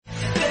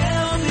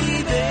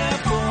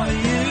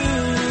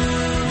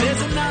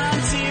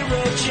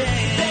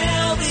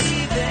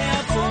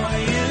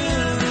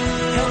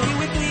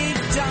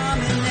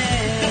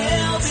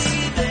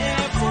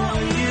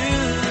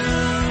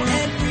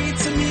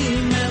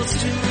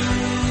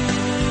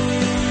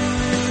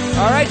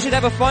All right, should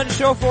have a fun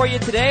show for you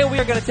today. We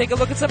are going to take a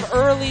look at some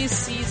early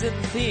season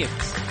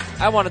themes.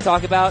 I want to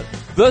talk about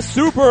the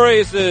Super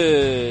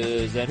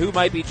Aces and who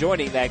might be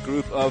joining that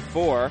group of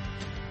four.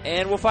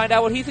 And we'll find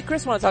out what Heath and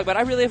Chris want to talk about.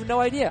 I really have no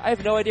idea. I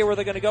have no idea where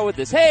they're going to go with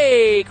this.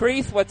 Hey,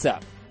 Creeth, what's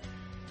up?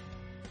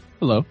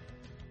 Hello.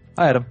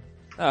 Hi, Adam.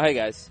 Oh, hey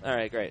guys. All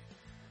right, great.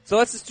 So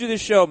let's just do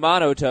this show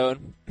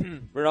monotone.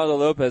 Ronaldo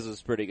Lopez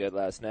was pretty good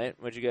last night.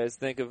 What'd you guys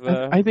think of?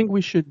 I think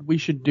we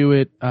should do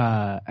it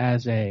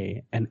as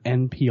an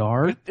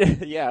NPR.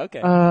 Yeah,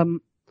 okay.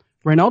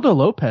 Reynaldo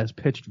Lopez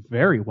pitched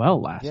very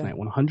well last night.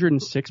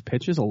 106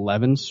 pitches,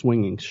 11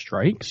 swinging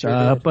strikes.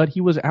 Sure but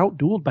he was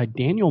outdueled by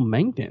Daniel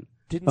Mengden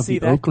of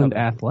the Oakland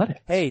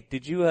Athletics. Hey,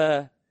 did you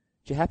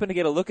happen to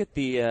get a look at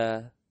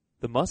the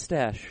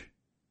mustache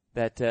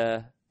that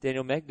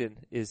Daniel Mengden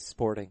is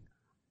sporting?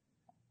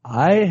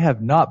 I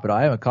have not, but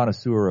I am a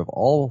connoisseur of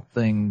all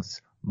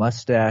things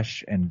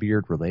mustache and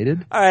beard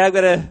related. All right, I'm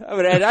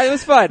gonna end. It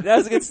was fun. That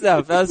was good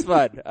stuff. That was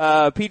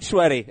fun. Peach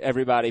Sweaty,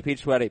 everybody.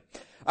 Peach Sweaty.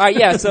 All right,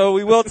 yeah, so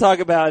we will talk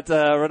about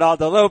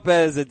Reynaldo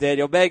Lopez and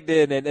Daniel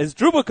Mengden, and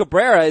Asdrubal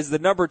Cabrera is the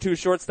number 2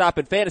 shortstop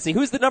in fantasy.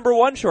 Who's the number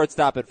 1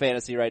 shortstop in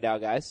fantasy right now,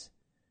 guys?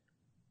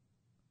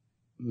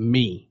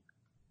 Me.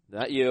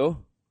 Not you.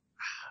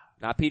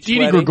 Not Peach Didi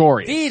Sweaty.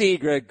 Gregorius. Didi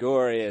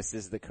Gregorius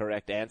is the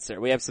correct answer.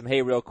 We have some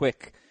Hey Real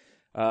Quick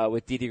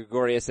with Didi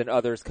Gregorius and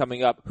others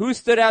coming up. Who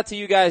stood out to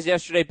you guys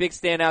yesterday? Big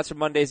standouts from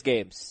Monday's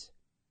games.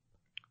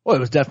 Well, it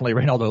was definitely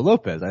Reynaldo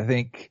Lopez, I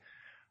think.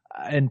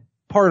 And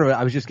part of it,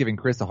 I was just giving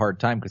Chris a hard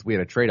time because we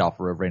had a trade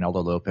offer of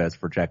Reynaldo Lopez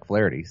for Jack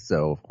Flaherty.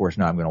 So, of course,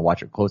 now I'm going to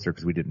watch it closer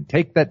because we didn't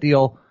take that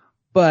deal.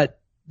 But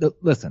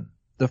listen,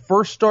 the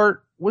first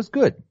start was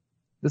good.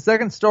 The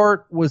second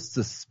start was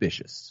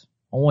suspicious.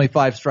 Only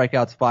 5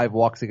 strikeouts, 5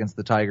 walks against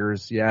the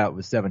Tigers. Yeah, it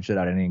was 7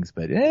 shutout innings,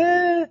 but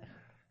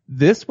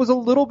this was a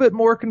little bit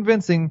more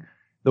convincing.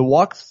 The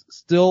walks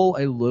still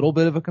a little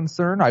bit of a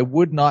concern. I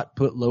would not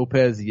put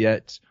Lopez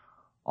yet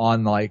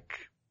on like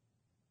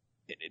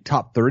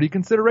top 30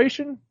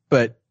 consideration,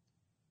 but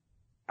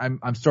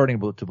I'm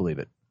starting to believe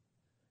it.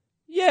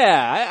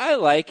 Yeah, I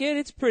like it.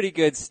 It's pretty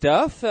good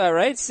stuff,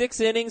 right? 6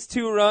 innings,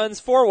 2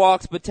 runs, 4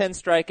 walks, but 10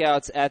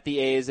 strikeouts at the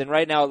A's, and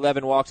right now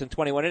 11 walks and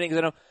 21 innings.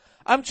 And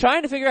I'm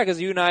trying to figure out, because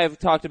you and I have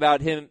talked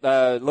about him,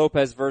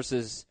 Lopez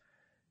versus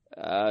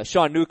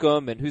Sean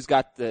Newcomb and who's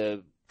got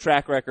the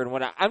track record and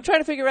whatnot. I'm trying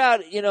to figure out,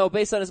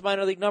 based on his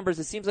minor league numbers,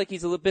 it seems like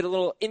he's a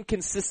little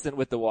inconsistent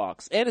with the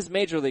walks and his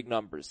major league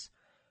numbers.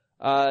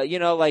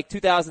 Like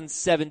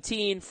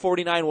 2017,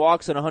 49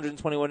 walks and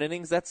 121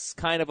 innings, that's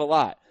kind of a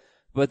lot.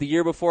 But the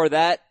year before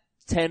that,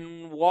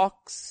 10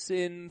 walks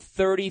in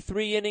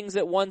 33 innings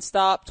at 1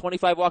 stop,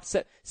 25 walks,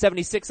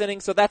 76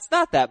 innings, so that's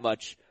not that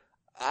much.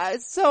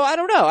 So I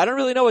don't know. I don't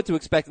really know what to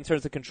expect in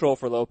terms of control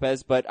for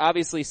Lopez, but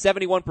obviously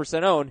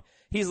 71% owned.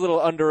 He's a little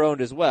under-owned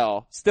as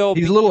well. He's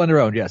a little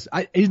under-owned, yes.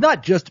 He's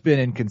not just been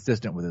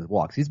inconsistent with his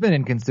walks. He's been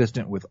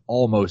inconsistent with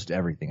almost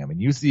everything. I mean,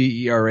 you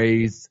see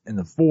ERAs in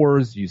the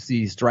 4s, you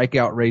see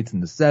strikeout rates in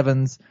the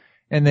 7s,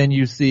 and then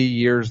you see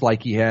years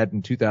like he had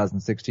in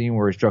 2016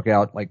 where he struck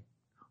out like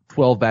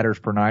 12 batters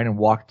per 9 and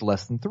walked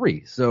less than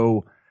 3.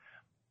 So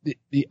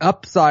the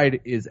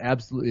upside is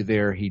absolutely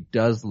there. He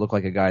does look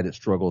like a guy that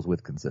struggles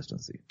with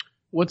consistency.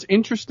 What's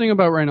interesting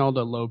about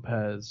Reynaldo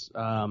Lopez,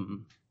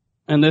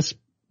 and this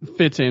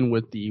fits in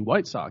with the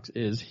White Sox,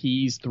 is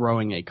he's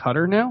throwing a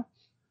cutter now,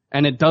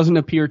 and it doesn't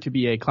appear to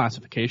be a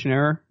classification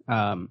error.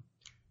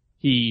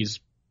 He's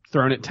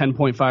thrown it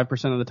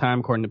 10.5% of the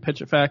time according to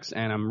Pitch Effects,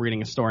 and I'm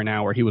reading a story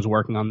now where he was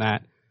working on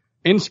that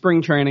in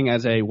spring training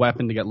as a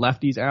weapon to get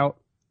lefties out.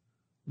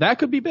 That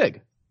could be big. I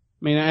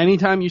mean,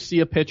 anytime you see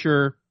a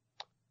pitcher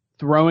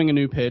throwing a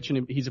new pitch,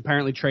 and he's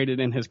apparently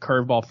traded in his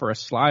curveball for a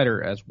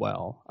slider as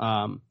well.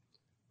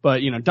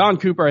 But Don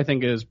Cooper, I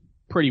think, is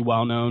pretty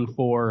well known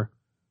for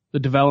the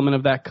development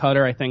of that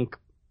cutter. I think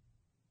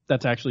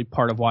that's actually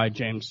part of why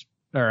Jeff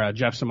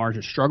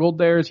Samardzija struggled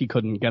there, is he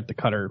couldn't get the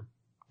cutter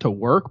to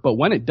work. But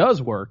when it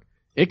does work,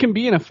 it can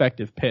be an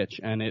effective pitch,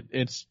 and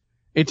it's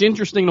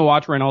interesting to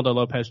watch Reynaldo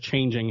Lopez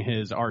changing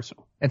his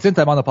arsenal. And since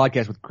I'm on the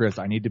podcast with Chris,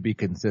 I need to be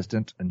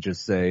consistent and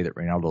just say that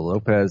Reynaldo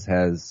Lopez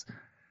has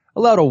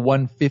allowed a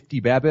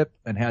 150 BABIP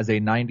and has a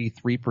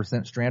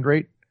 93% strand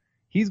rate.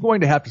 He's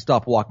going to have to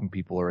stop walking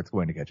people or it's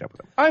going to catch up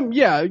with him.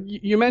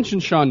 You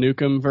mentioned Sean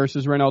Newcomb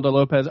versus Reynaldo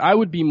Lopez. I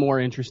would be more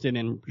interested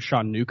in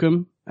Sean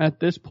Newcomb at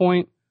this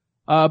point.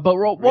 But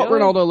what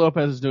Reynaldo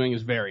Lopez is doing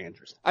is very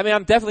interesting. I mean,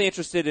 I'm definitely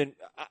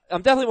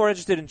more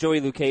interested in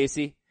Joey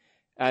Lucchesi.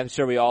 I'm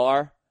sure we all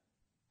are.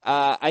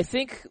 I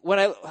think when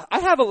I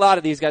have a lot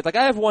of these guys, like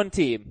I have one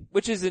team,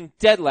 which is in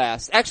dead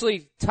last,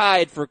 actually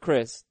tied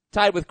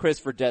with Chris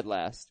for dead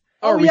last.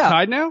 Are we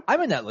tied now? I'm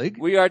in that league.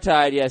 We are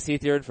tied, yes.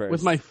 Heath, you're in first.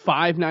 With my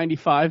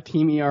 5.95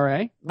 team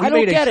ERA? We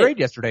made a trade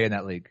yesterday in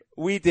that league.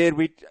 We did.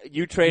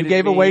 You traded. You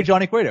gave away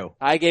Johnny Cueto.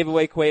 I gave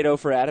away Cueto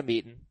for Adam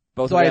Eaton.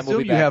 Both so of them I assume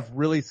will be back. You have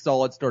really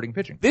solid starting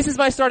pitching. This is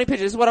my starting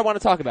pitching. This is what I want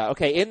to talk about.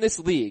 Okay, in this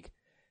league,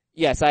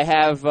 yes, I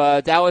have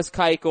Dallas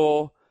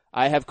Keuchel,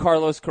 I have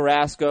Carlos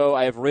Carrasco,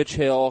 I have Rich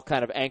Hill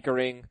kind of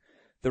anchoring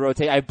the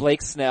rotation. I have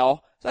Blake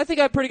Snell. So I think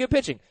I have pretty good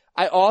pitching.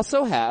 I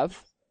also have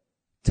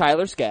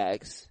Tyler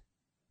Skaggs,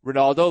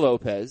 Ronaldo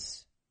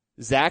Lopez,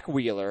 Zach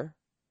Wheeler,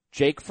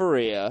 Jake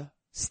Faria,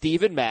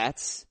 Steven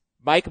Matz,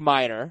 Mike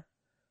Minor.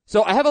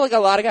 So I have like a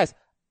lot of guys.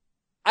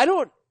 I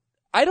don't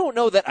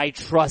know that I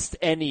trust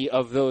any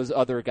of those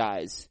other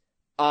guys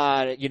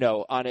on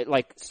it,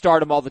 like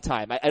start them all the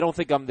time. I don't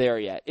think I'm there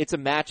yet. It's a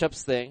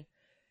matchups thing.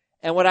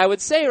 And what I would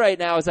say right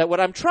now is that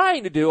what I'm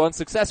trying to do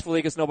unsuccessfully,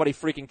 because nobody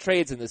freaking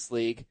trades in this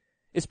league,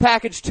 is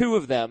package two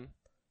of them,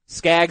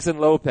 Skaggs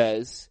and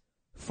Lopez,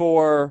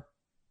 for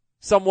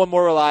someone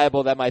more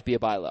reliable that might be a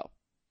buy low.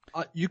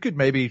 You could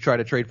maybe try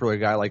to trade for a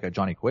guy like a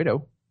Johnny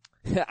Cueto.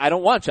 I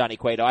don't want Johnny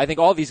Cueto. I think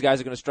all these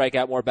guys are going to strike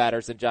out more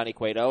batters than Johnny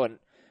Cueto, and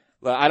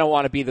I don't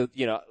want to be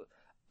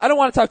I don't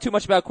want to talk too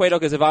much about Cueto,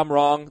 because if I'm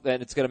wrong,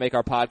 then it's going to make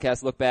our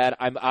podcast look bad.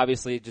 I'm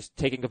obviously just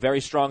taking a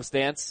very strong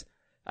stance.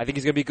 I think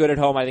he's going to be good at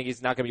home. I think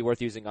he's not going to be worth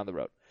using on the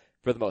road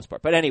for the most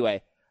part. But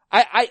anyway,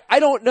 I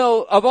don't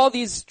know, of all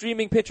these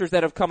streaming pitchers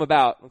that have come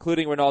about,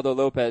 including Ronaldo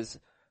Lopez,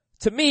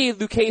 to me,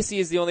 Lucchesi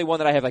is the only one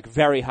that I have like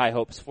very high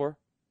hopes for.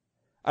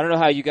 I don't know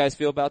how you guys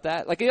feel about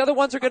that. Like the other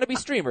ones are going to be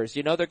streamers,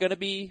 they're going to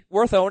be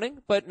worth owning,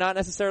 but not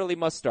necessarily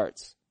must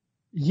starts.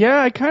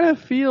 Yeah, I kind of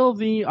feel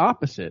the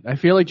opposite. I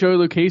feel like Joey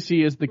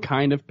Lucchesi is the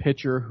kind of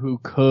pitcher who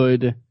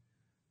could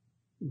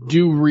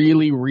do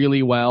really,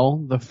 really well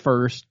the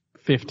first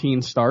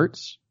 15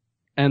 starts,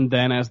 and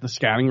then as the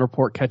scouting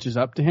report catches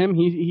up to him,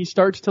 he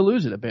starts to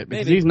lose it a bit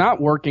because he's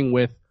not working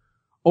with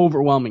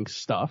overwhelming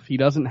stuff. He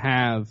doesn't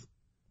have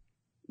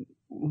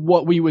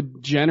what we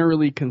would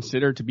generally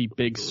consider to be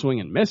big swing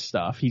and miss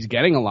stuff. He's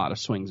getting a lot of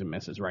swings and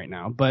misses right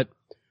now, but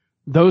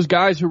those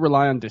guys who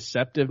rely on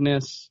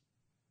deceptiveness,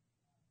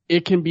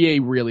 it can be a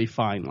really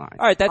fine line.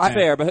 All right, that's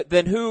fair, but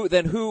then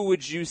who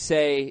would you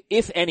say,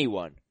 if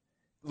anyone,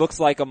 looks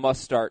like a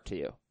must start to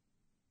you?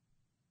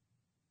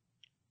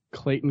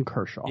 Clayton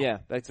Kershaw. Yeah,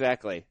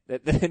 exactly.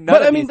 But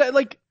I mean,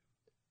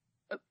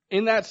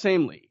 in that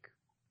same league,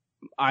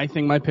 I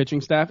think my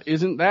pitching staff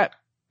isn't that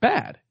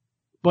bad,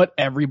 but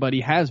everybody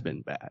has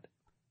been bad.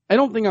 I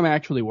don't think I'm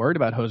actually worried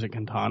about Jose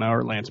Quintana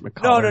or Lance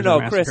McCullers.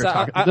 No, Chris,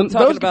 I'm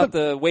talking about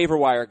the waiver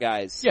wire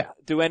guys. Yeah.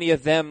 Do any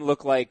of them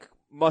look like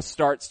must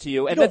starts to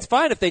you? And that's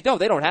fine if they don't.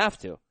 They don't have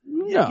to.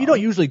 No. You don't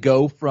usually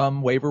go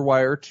from waiver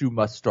wire to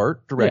must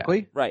start directly.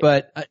 Yeah, right.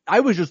 But I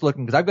was just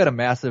looking because I've got a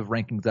massive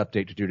rankings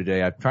update to do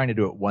today. I'm trying to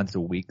do it once a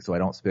week so I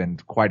don't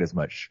spend quite as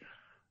much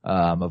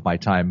of my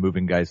time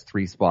moving guys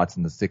 3 spots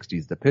in the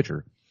 60s to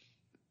pitcher.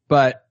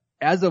 But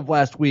as of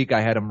last week,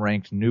 I had him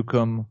ranked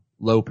Newcomb,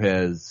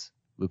 Lopez,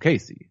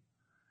 Lucchesi.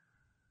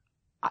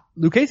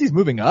 Lucchesi's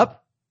moving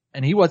up,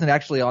 and he wasn't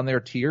actually on their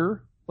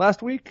tier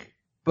last week,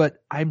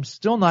 but I'm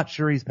still not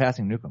sure he's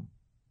passing Newcomb.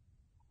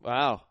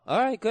 Wow. All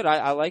right, good.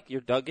 I like you're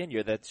dug in.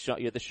 You're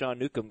the Sean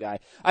Newcomb guy.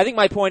 I think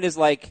my point is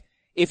like,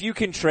 if you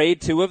can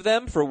trade 2 of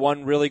them for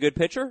one really good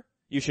pitcher,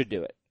 you should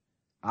do it.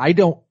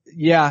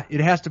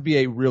 It has to be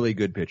a really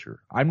good pitcher.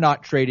 I'm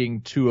not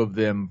trading 2 of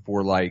them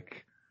for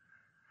like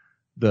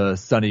the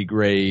Sonny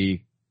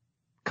Gray,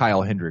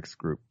 Kyle Hendricks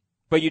group.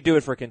 But you do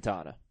it for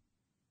Quintana.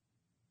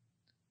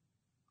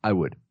 I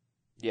would.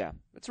 Yeah,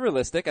 it's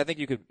realistic. I think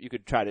you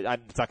could try to.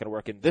 It's not going to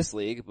work in this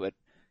league, but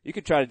you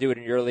could try to do it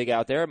in your league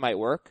out there. It might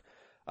work.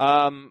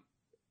 All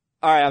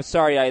right, I'm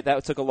sorry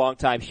that took a long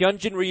time.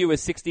 Hyunjin Ryu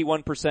is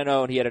 61%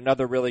 owned. He had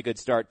another really good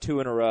start, 2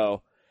 in a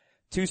row.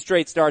 2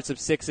 straight starts of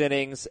 6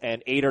 innings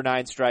and 8 or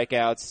 9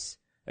 strikeouts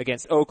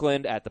against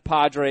Oakland at the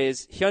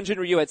Padres. Hyunjin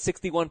Ryu at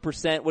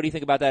 61%. What do you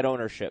think about that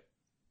ownership?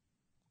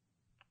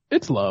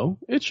 It's low.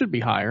 It should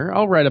be higher.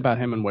 I'll write about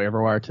him in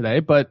waiver wire today,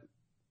 but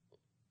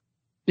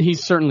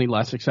he's certainly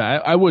less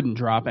exciting. I wouldn't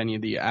drop any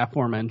of the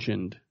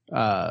aforementioned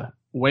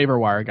waiver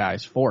wire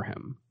guys for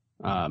him.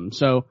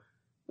 So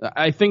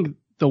I think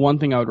the one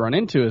thing I would run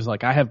into is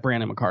like I have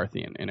Brandon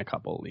McCarthy in a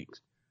couple of leagues.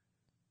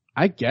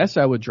 I guess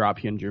I would drop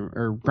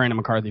Brandon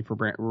McCarthy for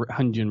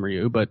Hyunjin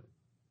Ryu, but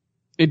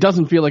it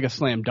doesn't feel like a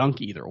slam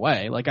dunk either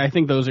way. Like I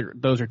think those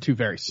are 2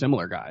 very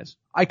similar guys.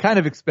 I kind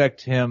of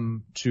expect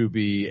him to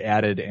be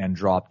added and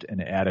dropped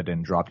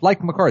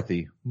like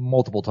McCarthy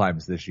multiple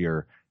times this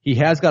year. He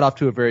has got off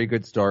to a very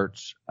good start.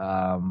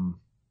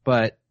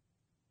 But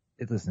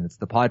it's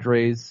the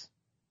Padres,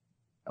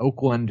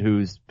 Oakland,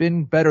 who's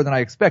been better than I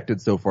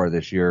expected so far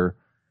this year.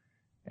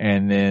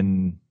 And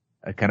then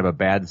a kind of a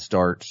bad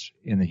start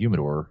in the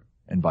Humidor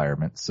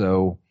environment.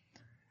 So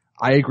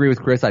I agree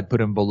with Chris. I'd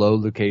put him below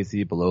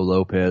Lucchesi, below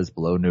Lopez,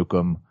 below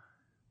Newcomb.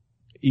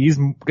 He's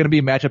going to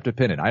be matchup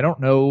dependent. I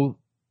don't know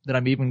that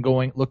I'm even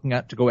looking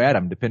to go at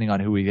him depending on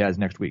who he has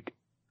next week.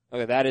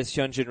 Okay, that is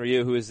Hyunjin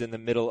Ryu, who is in the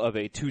middle of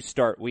a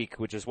 2-start week,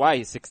 which is why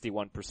he's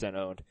 61%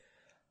 owned.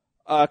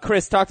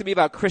 Chris, talk to me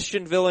about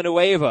Christian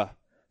Villanueva,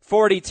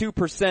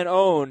 42%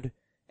 owned,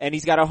 and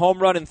he's got a home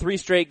run in 3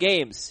 straight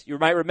games. You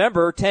might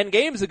remember 10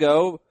 games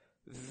ago,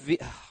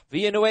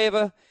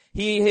 Villanueva,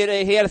 he had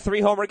a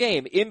 3-homer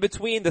game. In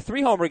between the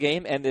 3-homer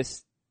game and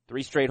this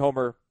 3 straight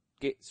homer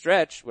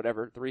stretch,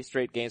 3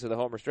 straight games with a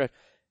homer stretch,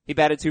 he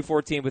batted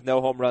 .214 with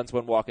no home runs,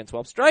 1 walk, and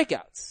 12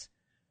 strikeouts.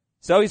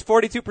 So he's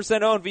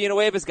 42% owned.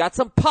 Villanueva's got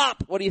some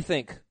pop. What do you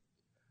think?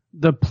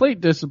 The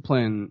plate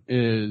discipline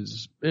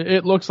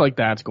it looks like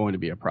that's going to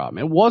be a problem.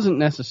 It wasn't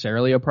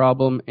necessarily a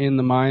problem in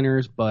the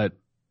minors,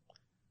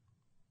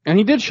 and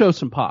he did show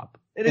some pop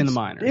in the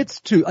minors.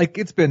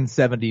 It's been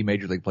 70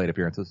 major league plate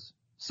appearances.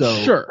 So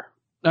sure.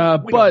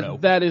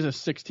 But that is a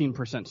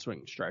 16%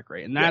 swing strike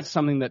rate. And that's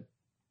something that,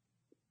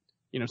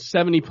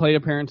 70 plate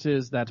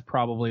appearances, that's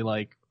probably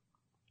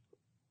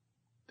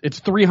it's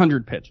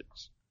 300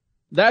 pitches.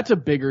 That's a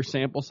bigger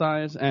sample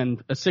size,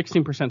 and a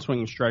 16%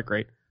 swinging strike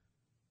rate,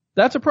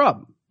 that's a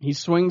problem. He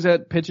swings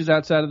at pitches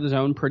outside of the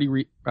zone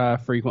pretty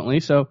frequently.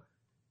 So,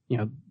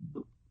 in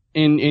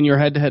your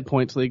head-to-head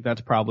points league,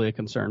 that's probably a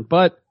concern.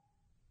 But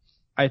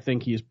I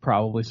think he's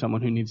probably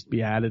someone who needs to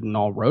be added in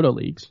all roto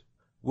leagues.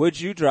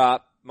 Would you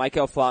drop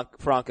Michael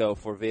Franco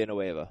for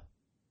Villanueva?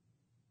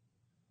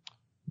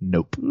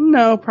 Nope.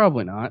 No,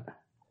 probably not.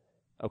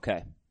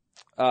 Okay.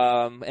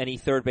 Any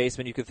third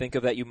baseman you could think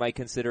of that you might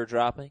consider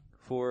dropping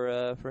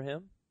for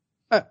him?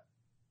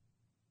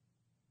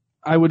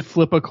 I would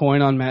flip a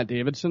coin on Matt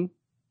Davidson.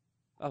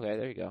 Okay,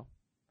 there you go.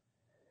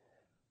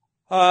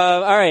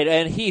 All right,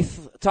 and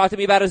Heath, talk to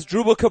me about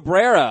Asdrubal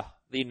Cabrera,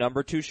 the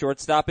number 2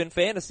 shortstop in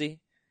fantasy.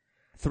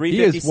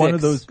 356 he is one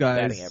of those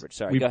guys. Batting average.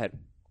 Sorry, go ahead.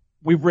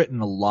 We've written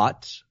a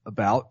lot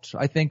about,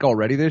 I think,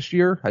 already this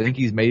year. I think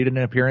he's made an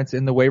appearance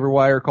in the waiver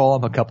wire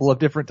column a couple of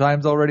different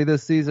times already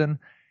this season.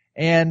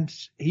 And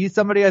he's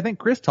somebody I think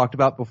Chris talked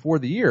about before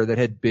the year that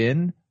had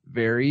been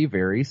very,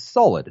 very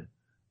solid.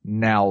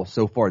 Now,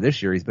 so far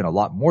this year, he's been a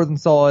lot more than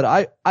solid.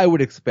 I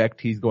would expect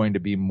he's going to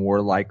be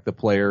more like the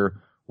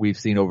player we've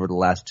seen over the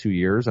last 2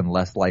 years and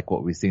less like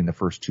what we've seen the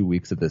first 2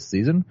 weeks of this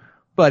season.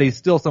 But he's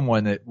still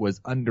someone that was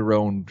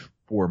underowned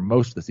for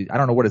most of the season. I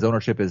don't know what his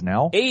ownership is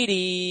now.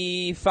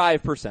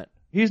 85%.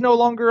 He's no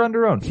longer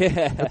underowned.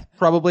 Yeah. That's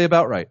probably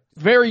about right.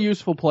 Very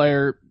useful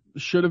player.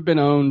 Should have been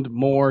owned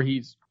more.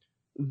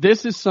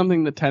 This is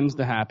something that tends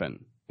to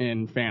happen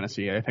in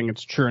fantasy. I think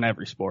it's true in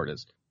every sport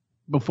is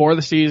before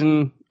the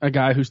season, a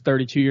guy who's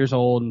 32 years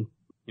old and,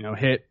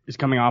 is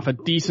coming off a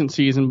decent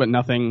season, but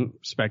nothing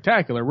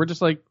spectacular. We're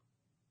just like,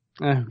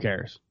 who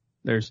cares?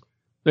 There's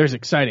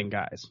exciting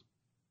guys.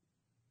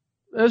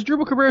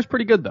 Asdrubal Cabrera is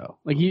pretty good though.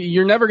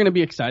 You're never going to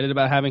be excited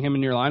about having him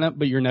in your lineup,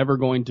 but you're never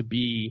going to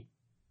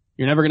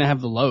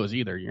have the lows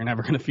either. You're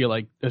never going to feel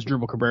like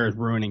Asdrubal Cabrera is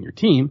ruining your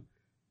team.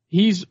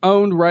 He's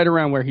owned right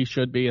around where he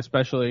should be,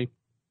 especially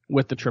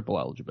with the triple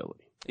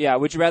eligibility. Yeah.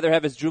 Would you rather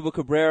have Asdrubal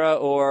Cabrera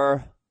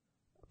or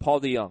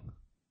Paul DeJong?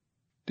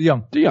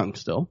 DeJong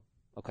still.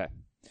 Okay.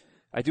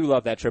 I do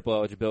love that triple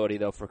eligibility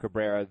though for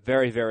Cabrera.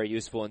 Very, very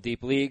useful in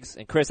deep leagues.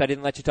 And Chris, I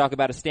didn't let you talk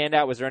about a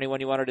standout. Was there anyone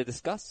you wanted to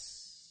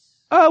discuss?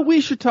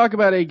 We should talk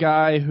about a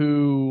guy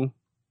who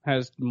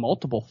has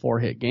multiple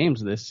 4-hit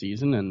games this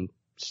season and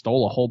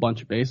stole a whole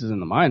bunch of bases in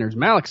the minors.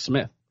 Mallex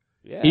Smith.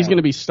 Yeah. He's going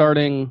to be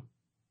starting,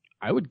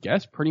 I would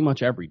guess, pretty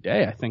much every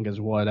day, I think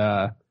is what,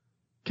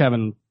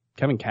 Kevin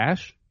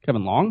Cash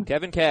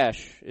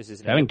is his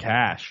name. Kevin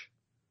Cash.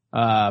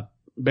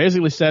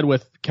 Basically said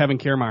with Kevin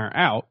Kiermaier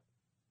out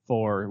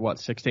for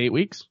 6 to 8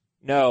 weeks?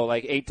 No,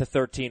 8 to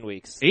 13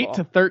 weeks. 8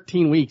 to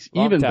 13 weeks.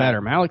 Even time.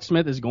 better. Mallex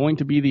Smith is going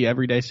to be the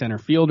everyday center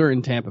fielder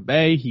in Tampa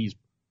Bay. He's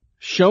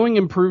showing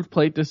improved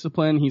plate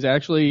discipline. He's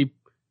actually,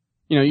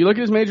 you look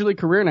at his major league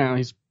career now,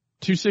 he's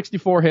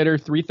 264 hitter,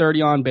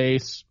 330 on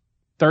base,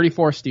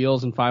 34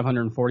 steals, and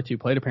 542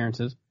 plate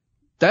appearances.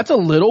 That's a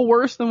little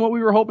worse than what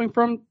we were hoping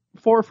from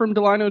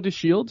Delino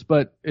DeShields,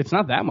 but it's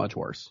not that much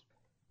worse.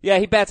 Yeah,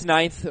 he bats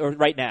 9th, or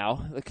right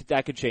now.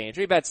 That could change.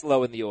 Or he bats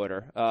low in the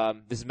order.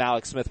 This is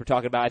Mallex Smith we're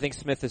talking about. I think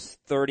Smith is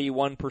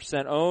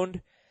 31%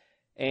 owned.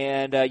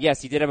 And,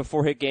 yes, he did have a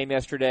 4-hit game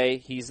yesterday.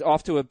 He's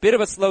off to a bit of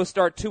a slow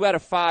start, 2 out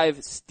of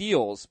 5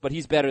 steals, but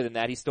he's better than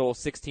that. He stole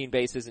 16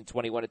 bases in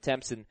 21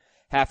 attempts in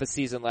half a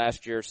season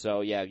last year.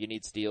 So, yeah, you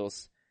need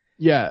steals.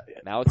 Yeah,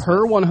 Mallex per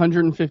Smith.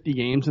 150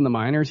 games in the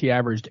minors, he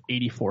averaged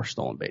 84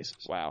 stolen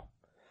bases. Wow.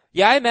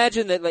 Yeah, I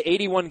imagine that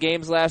 81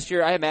 games last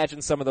year, I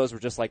imagine some of those were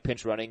just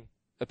pinch running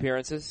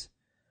appearances.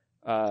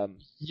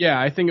 Yeah,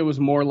 I think it was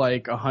more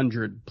like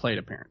 100 plate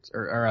appearances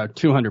or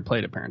 200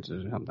 plate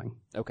appearances or something.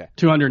 Okay.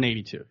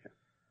 282.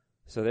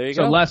 So there you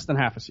go. So less than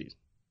half a season.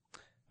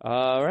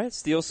 All right.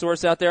 Steel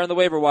source out there on the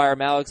waiver wire.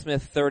 Mallex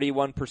Smith,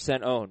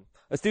 31% owned.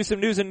 Let's do some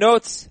news and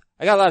notes.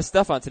 I got a lot of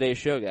stuff on today's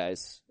show,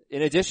 guys.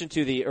 In addition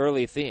to the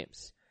early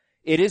themes,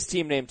 it is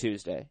Team Name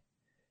Tuesday,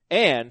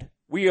 and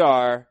we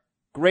are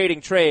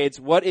grading trades.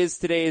 What is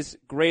today's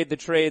Grade the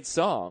Trade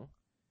song?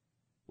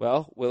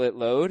 Well, will it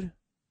load?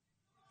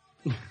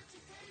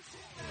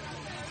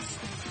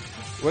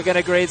 We're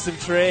gonna grade some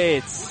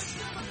trades.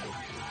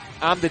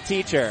 I'm the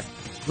teacher.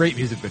 Great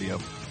music video.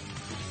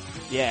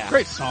 Yeah.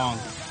 Great song.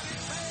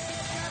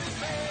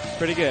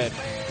 Pretty good.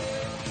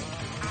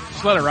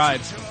 Just let it ride.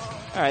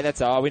 All right,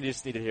 that's all. We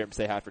just need to hear him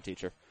say hi for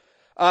teacher.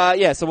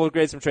 Yeah, so we'll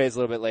grade some trades a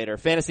little bit later.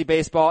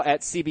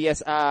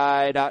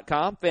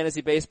 FantasyBaseball@cbsi.com.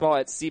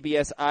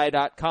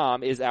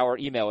 FantasyBaseball@cbsi.com is our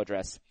email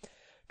address.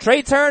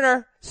 Trey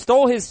Turner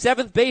stole his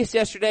 7th base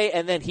yesterday,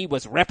 and then he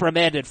was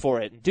reprimanded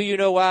for it. Do you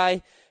know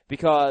why?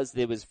 Because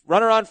there was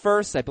runner on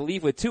first, I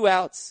believe, with 2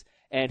 outs,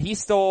 and he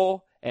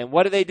stole, And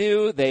what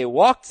do? They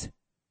walked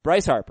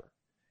Bryce Harper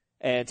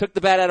and took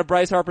the bat out of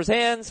Bryce Harper's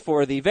hands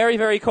for the very,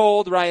 very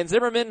cold Ryan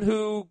Zimmerman,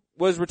 who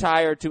was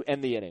retired to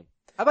end the inning.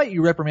 How about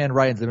you reprimand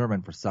Ryan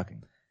Zimmerman for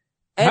sucking?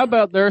 How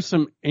about there are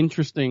some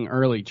interesting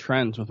early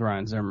trends with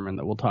Ryan Zimmerman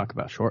that we'll talk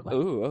about shortly.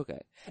 Ooh, okay.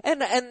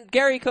 And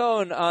Gary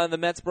Cohn on the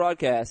Mets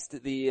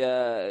broadcast,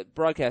 the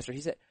broadcaster,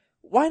 he said,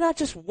 why not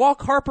just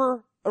walk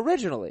Harper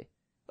originally?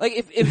 Like,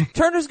 if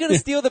Turner's gonna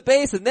steal the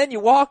base and then you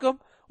walk him,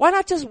 why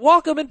not just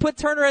walk him and put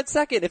Turner at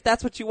second if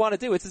that's what you want to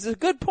do? It's a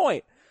good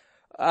point.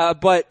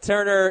 But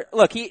Turner,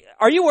 look,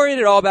 are you worried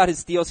at all about his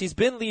steals? He's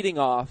been leading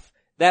off.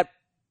 That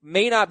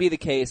may not be the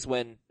case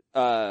when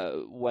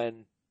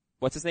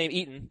what's his name?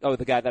 Eaton. Oh,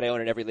 the guy that I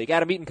own in every league.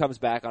 Adam Eaton comes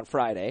back on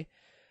Friday.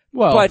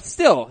 Well, but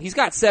still, he's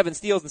got 7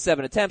 steals and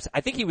 7 attempts.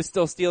 I think he was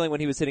still stealing when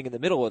he was hitting in the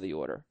middle of the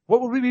order.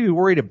 What would we be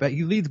worried about?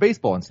 He leads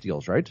baseball in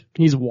steals, right?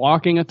 he's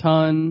walking a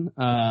ton.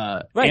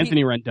 Right,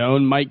 Anthony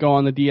Rendon might go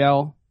on the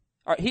DL.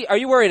 Are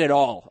you worried at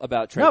all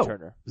about Trey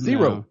Turner?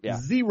 Zero. No. Yeah.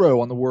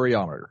 0 on the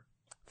worryometer.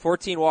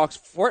 14 walks,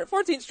 14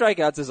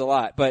 strikeouts is a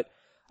lot, but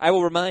I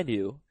will remind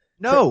you.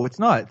 No, it's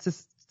not. It's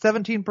just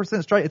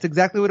 17% strike. It's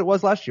exactly what it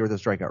was last year with the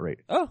strikeout rate.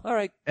 Oh, all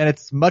right. And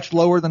it's much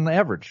lower than the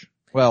average.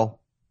 Well,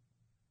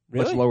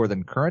 Really? much lower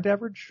than current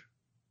average.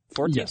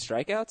 14 Yeah.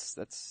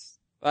 strikeouts?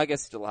 I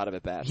guess a lot of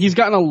it bad. He's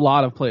gotten a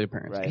lot of plate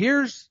appearances.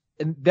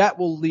 Right. And that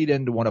will lead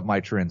into one of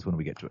my trends when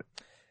we get to it.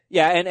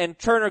 Yeah, and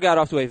Turner got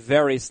off to a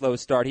very slow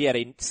start. He had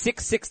a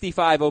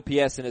 665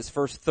 OPS in his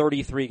first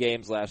 33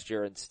 games last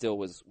year and still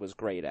was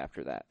great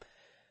after that.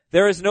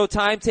 There is no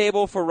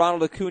timetable for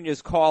Ronald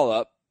Acuña's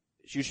call-up.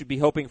 You should be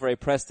hoping for a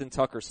Preston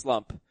Tucker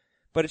slump,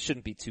 but it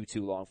shouldn't be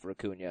too long for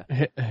Acuña.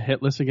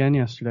 Hitless again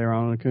yesterday,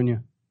 Ronald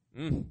Acuña.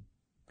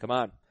 Come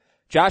on.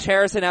 Josh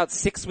Harrison out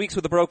 6 weeks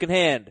with a broken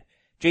hand.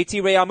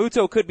 JT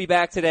Realmuto could be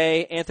back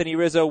today. Anthony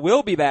Rizzo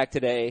will be back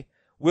today.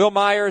 Will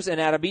Myers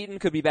and Adam Eaton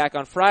could be back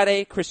on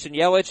Friday. Christian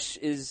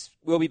Yelich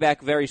will be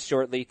back very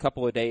shortly,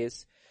 couple of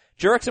days.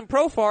 Jurickson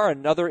Profar,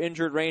 another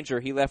injured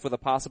Ranger. He left with a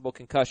possible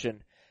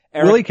concussion.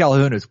 Willie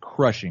Calhoun is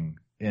crushing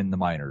in the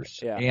minors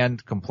Yeah.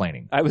 and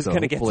complaining. I was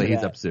going to get to that. Hopefully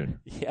he's up soon.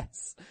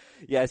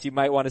 Yes, you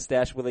might want to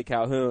stash Willie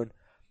Calhoun.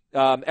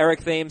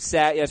 Eric Thames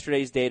sat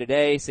yesterday's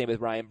day-to-day. Same with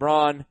Ryan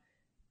Braun.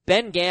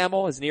 Ben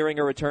Gamel is nearing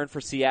a return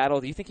for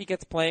Seattle. Do you think he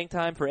gets playing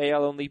time for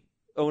AL-only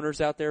owners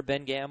out there,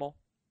 Ben Gamel?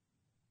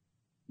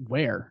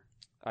 Where?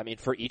 I mean,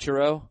 for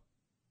Ichiro?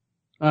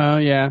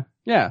 Yeah.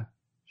 Yeah.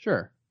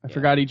 Sure. I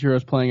forgot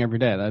Ichiro's playing every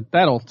day.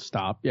 That'll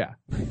stop. Yeah.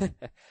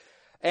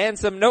 And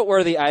some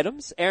noteworthy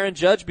items. Aaron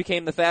Judge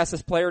became the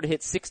fastest player to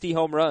hit 60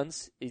 home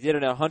runs. He did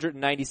it in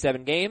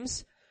 197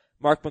 games.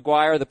 Mark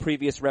McGwire, the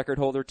previous record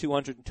holder,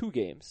 202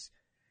 games.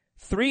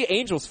 3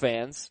 Angels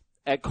fans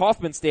at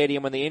Kauffman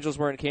Stadium when the Angels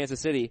were in Kansas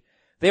City,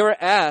 they were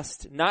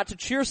asked not to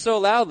cheer so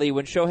loudly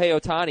when Shohei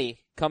Ohtani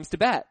comes to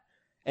bat.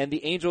 And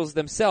the Angels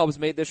themselves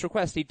made this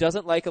request. He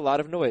doesn't like a lot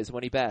of noise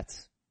when he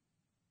bats.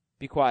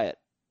 Be quiet.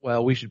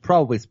 Well, we should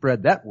probably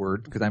spread that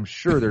word because I'm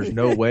sure there's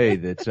no way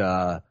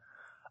that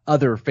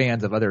other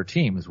fans of other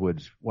teams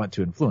would want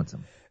to influence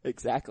him.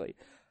 Exactly.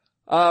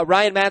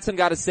 Ryan Madson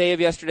got a save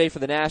yesterday for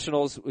the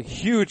Nationals. A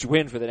huge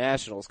win for the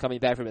Nationals, coming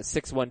back from a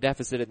 6-1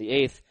 deficit in the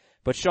 8th.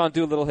 But Sean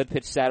Doolittle had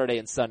pitched Saturday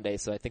and Sunday,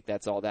 so I think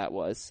that's all that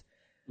was.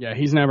 Yeah,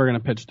 he's never going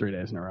to pitch 3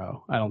 days in a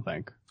row. I don't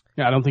think.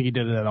 Yeah, I don't think he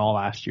did it at all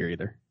last year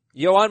either.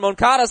 Yohan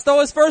Moncada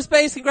stole his first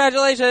base.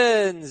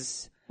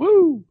 Congratulations!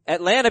 Woo!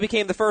 Atlanta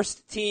became the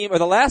first team, or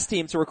the last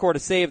team to record a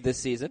save this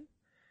season.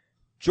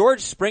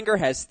 George Springer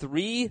has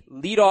 3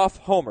 leadoff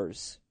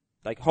homers,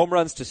 like home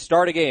runs to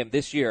start a game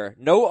this year.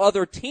 No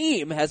other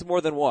team has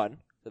more than 1,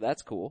 so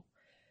that's cool.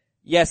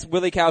 Yes,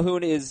 Willie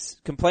Calhoun is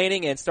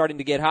complaining and starting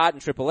to get hot in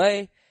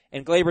AAA,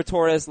 and Gleyber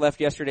Torres left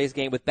yesterday's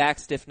game with back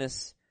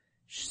stiffness.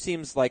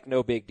 Seems like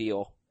no big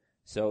deal.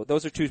 So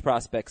those are 2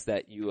 prospects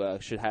that you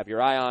should have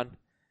your eye on.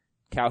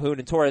 Calhoun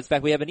and Torres. In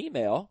fact, we have an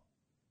email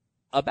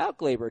about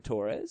Gleyber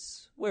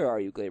Torres. Where are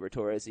you, Gleyber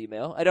Torres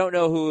email? I don't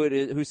know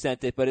who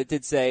sent it, but it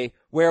did say,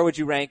 where would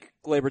you rank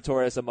Gleyber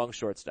Torres among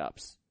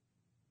shortstops?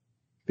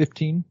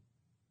 15.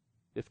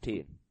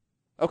 15.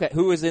 Okay,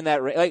 who is in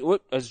that like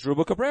what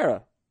Asdrubal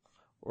Cabrera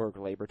or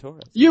Gleyber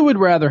Torres? You would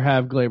rather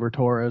have Gleyber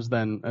Torres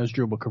than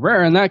Asdrubal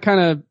Cabrera, and that kind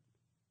of,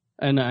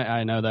 and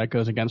I know that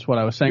goes against what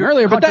I was saying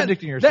earlier, but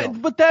Contradicting yourself.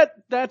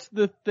 that's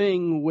the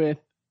thing with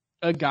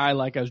a guy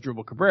like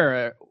Asdrubal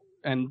Cabrera.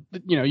 And,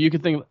 you know, you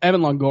could think of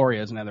Evan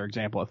Longoria as another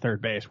example at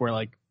third base where,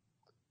 like,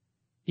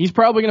 he's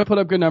probably going to put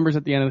up good numbers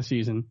at the end of the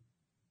season,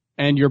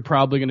 and you're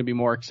probably going to be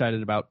more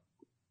excited about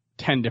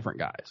 10 different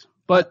guys.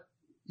 But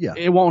yeah,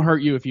 it won't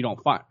hurt you if you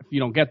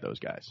don't get those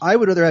guys. I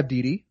would rather have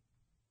Didi.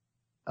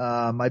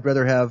 I'd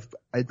rather have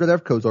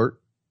Cozart,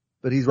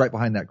 but he's right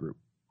behind that group.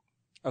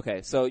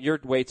 Okay, so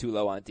you're way too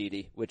low on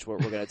Didi, which we're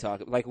going to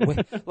talk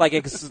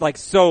like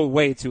so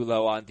way too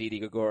low on Didi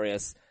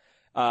Gregorius.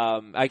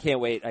 I can't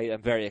wait.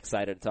 I'm very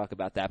excited to talk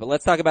about that. But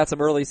let's talk about some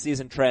early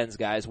season trends,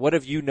 guys. What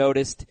have you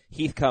noticed,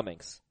 Heath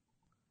Cummings?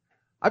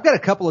 I've got a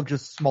couple of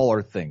just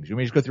smaller things. You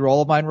want me to just go through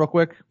all of mine real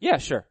quick? Yeah,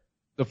 sure.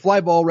 The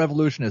fly ball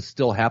revolution is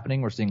still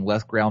happening. We're seeing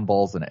less ground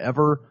balls than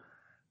ever.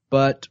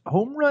 but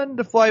home run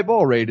to fly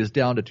ball rate is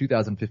down to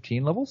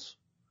 2015 levels.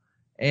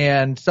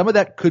 And some of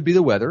that could be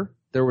the weather.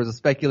 There was a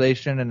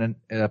speculation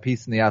in a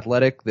piece in The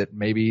Athletic that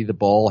maybe the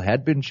ball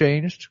had been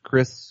changed.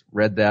 Chris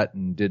read that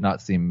and did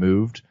not seem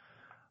moved.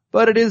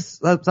 But it is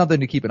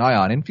something to keep an eye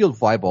on. Infield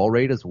fly ball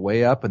rate is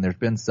way up, and there's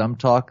been some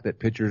talk that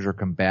pitchers are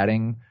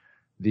combating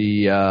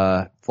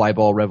the fly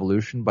ball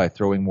revolution by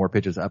throwing more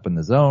pitches up in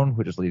the zone,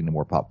 which is leading to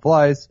more pop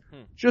flies.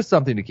 Just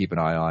something to keep an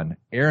eye on.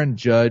 Aaron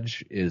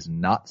Judge is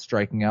not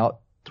striking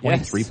out,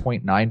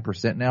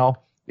 23.9%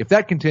 now. If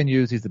that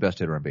continues, he's the best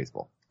hitter in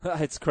baseball.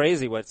 It's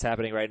crazy what's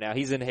happening right now.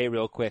 He's in Hey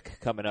Real Quick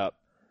coming up.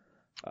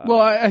 Well,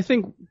 I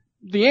think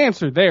the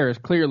answer there is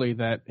clearly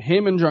that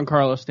him and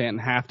Giancarlo Stanton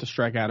have to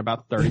strike out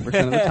about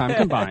 30% of the time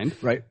combined.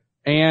 Right.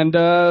 And,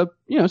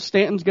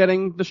 Stanton's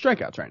getting the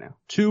strikeouts right now.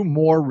 Two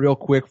more real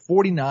quick.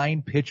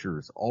 49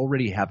 pitchers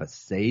already have a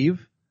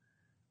save.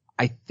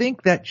 I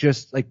think that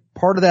just,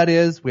 part of that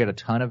is we had a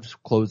ton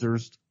of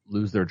closers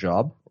lose their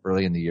job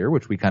early in the year,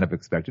 which we kind of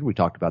expected. We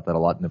talked about that a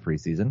lot in the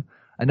preseason.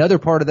 Another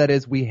part of that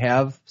is we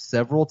have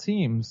several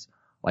teams,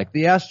 like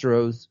the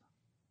Astros,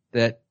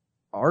 that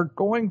are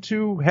going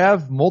to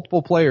have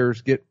multiple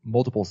players get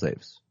multiple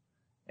saves.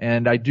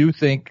 And I do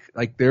think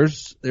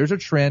there's a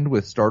trend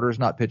with starters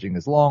not pitching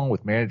as long,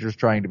 with managers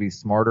trying to be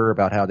smarter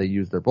about how they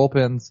use their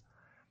bullpens.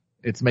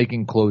 It's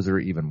making closer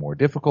even more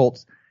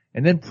difficult.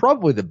 And then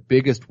probably the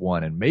biggest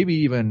one, and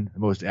maybe even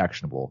the most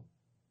actionable,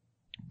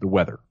 the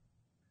weather.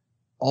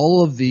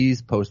 All of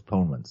these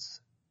postponements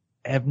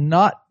have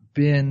not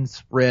been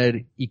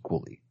spread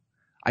equally.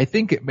 I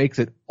think it makes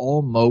it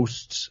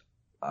almost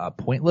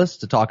pointless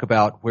to talk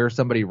about where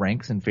somebody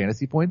ranks in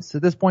fantasy points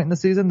at this point in the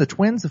season. The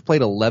Twins have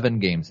played 11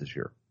 games this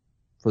year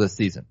for the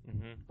season.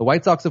 Mm-hmm. The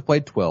White Sox have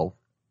played 12.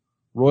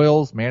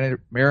 Royals,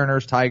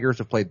 Mariners, Tigers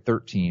have played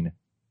 13.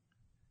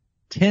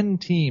 10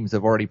 teams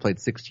have already played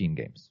 16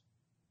 games.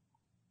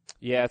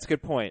 Yeah, it's a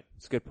good point.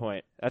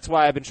 That's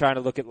why I've been trying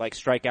to look at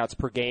strikeouts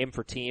per game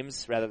for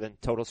teams rather than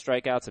total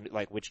strikeouts and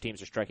which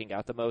teams are striking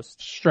out the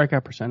most.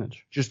 Strikeout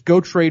percentage. Just go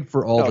trade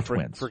for all the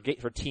Twins.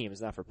 For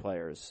teams, not for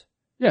players.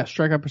 Yeah,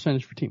 strikeout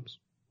percentage for teams.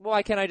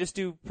 Why can't I just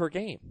do per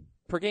game?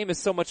 Per game is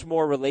so much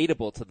more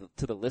relatable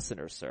to the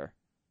listeners, sir.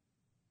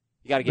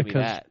 You got to give me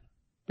that.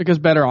 Because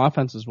better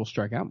offenses will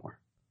strike out more.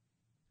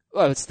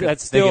 Well,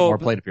 that's still,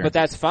 but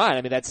that's fine.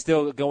 I mean, that's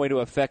still going to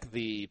affect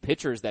the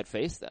pitchers that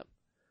face them.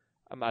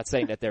 I'm not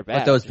saying that they're bad.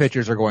 But those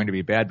pitchers are going to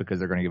be bad because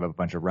they're going to give up a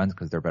bunch of runs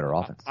because they're better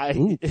offense.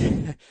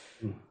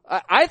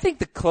 I think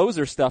the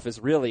closer stuff is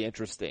really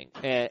interesting.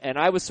 And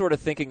I was sort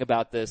of thinking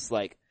about this,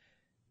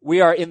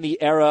 we are in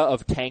the era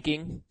of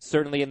tanking,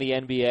 certainly in the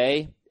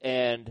NBA,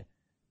 and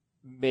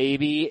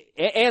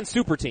and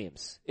super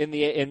teams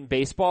in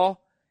baseball.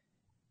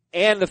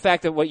 And the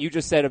fact that what you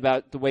just said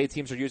about the way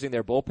teams are using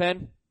their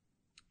bullpen,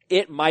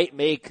 it might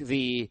make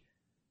the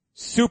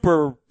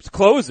super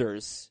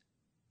closers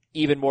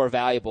even more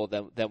valuable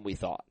than we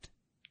thought.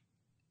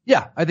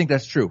 Yeah, I think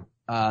that's true.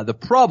 The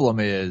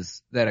problem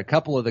is that a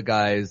couple of the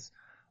guys,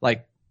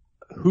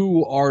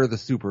 who are the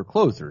super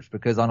closers?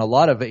 Because on a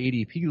lot of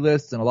ADP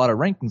lists and a lot of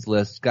rankings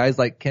lists, guys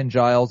like Ken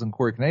Giles and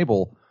Corey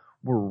Knebel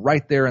were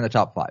right there in the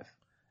top 5.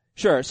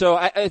 Sure. So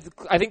I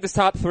think the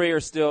top 3 are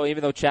still,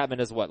 even though Chapman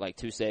has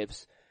 2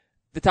 saves,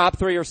 the top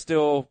 3 are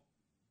still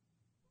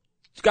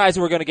guys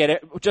who are going to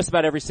get just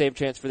about every save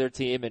chance for their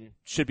team and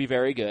should be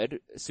very good,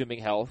 assuming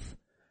health.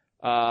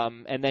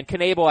 And then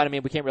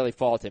Knebel, we can't really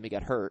fault him. He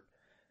got hurt.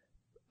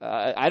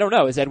 I don't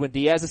know. Is Edwin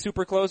Diaz a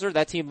super closer?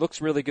 That team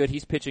looks really good.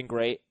 He's pitching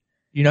great.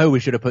 You know who we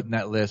should have put in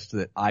that list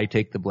that I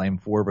take the blame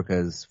for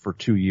because for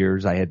 2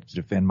 years I had to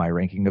defend my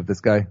ranking of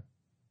this guy?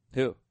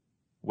 Who?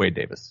 Wade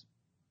Davis.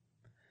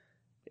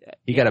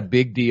 He got a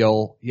big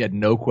deal. He had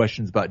no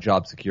questions about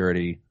job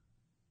security.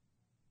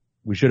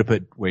 We should have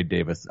put Wade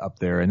Davis up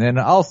there. And then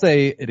I'll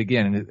say it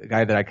again, a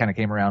guy that I kind of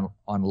came around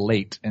on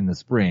late in the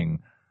spring,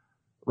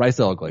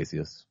 Raisel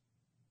Iglesias.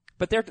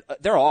 But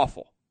they're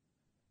awful.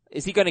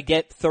 Is he going to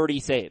get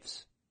 30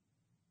 saves?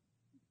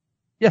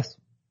 Yes.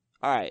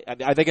 All right.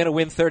 Are they going to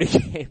win 30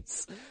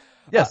 games?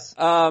 Yes.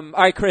 All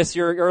right, Chris,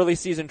 your early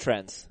season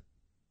trends.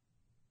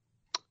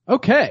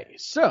 Okay.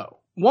 So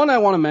one I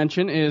want to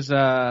mention is,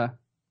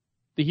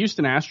 the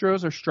Houston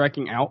Astros are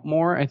striking out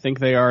more. I think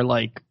they are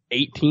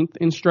 18th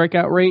in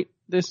strikeout rate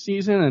this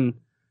season. And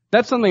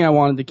that's something I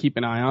wanted to keep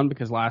an eye on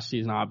because last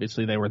season,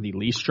 obviously, they were the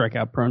least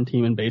strikeout prone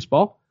team in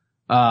baseball.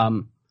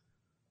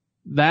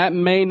 That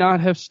may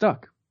not have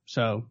stuck.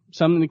 So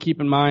something to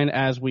keep in mind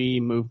as we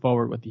move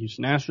forward with the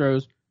Houston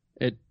Astros.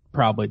 It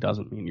probably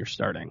doesn't mean you're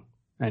starting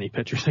any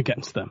pitchers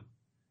against them.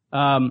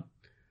 But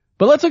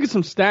let's look at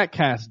some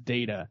StatCast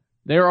data.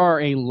 There are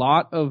a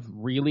lot of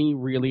really,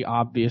 really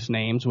obvious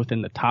names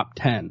within the top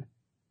 10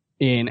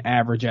 in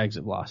average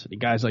exit velocity.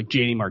 Guys like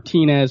JD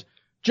Martinez,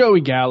 Joey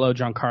Gallo,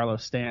 Giancarlo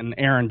Stanton,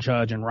 Aaron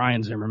Judge, and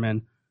Ryan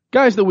Zimmerman.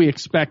 Guys that we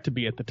expect to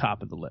be at the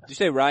top of the list. Did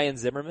you say Ryan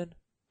Zimmerman?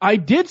 I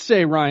did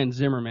say Ryan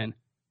Zimmerman.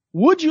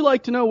 Would you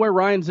like to know where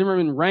Ryan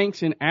Zimmerman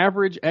ranks in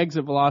average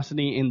exit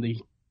velocity in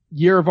the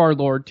year of our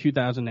Lord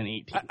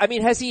 2018. I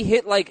mean, has he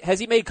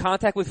made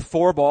contact with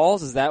 4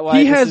 balls? Is that why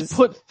he has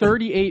put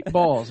 38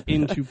 balls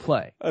into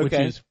play, Okay. which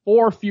is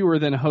 4 fewer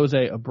than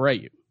Jose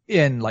Abreu.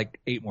 In like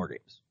 8 more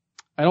games.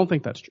 I don't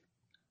think that's true.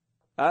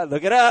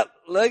 Look it up.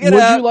 Look it Would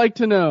up. you like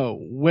to know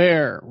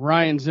where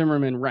Ryan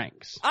Zimmerman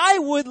ranks? I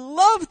would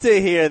love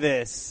to hear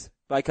this.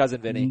 My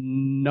cousin Vinny.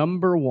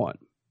 Number 1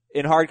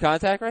 In hard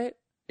contact, right?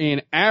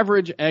 in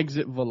average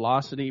exit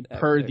velocity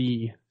per Epic.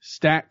 the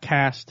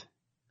StatCast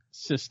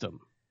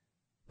system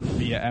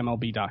via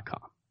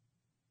MLB.com.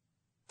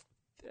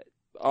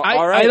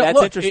 All right, look,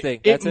 that's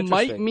interesting. It That's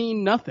might interesting.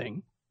 mean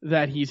nothing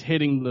that he's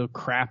hitting the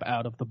crap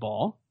out of the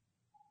ball.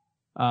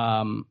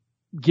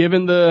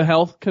 Given the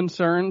health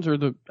concerns I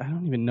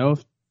don't even know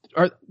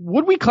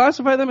would we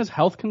classify them as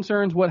health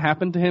concerns? What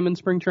happened to him in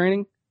spring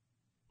training?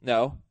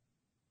 No,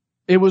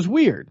 It was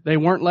weird. They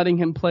weren't letting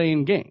him play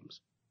in games.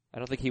 I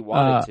don't think he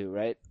wanted to,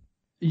 right?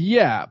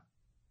 Yeah.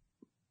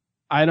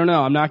 I don't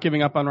know. I'm not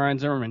giving up on Ryan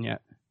Zimmerman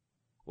yet.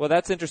 Well,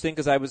 that's interesting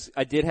because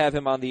I did have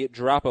him on the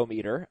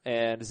Dropometer,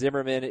 and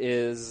Zimmerman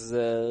is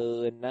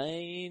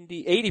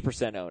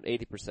 80% owned.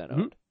 80%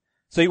 owned.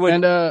 So you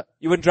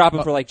wouldn't drop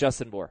him for like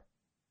Justin Bohr.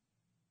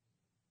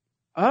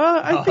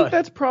 I think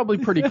that's probably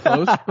pretty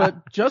close,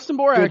 but Justin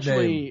Bohr Good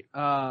actually,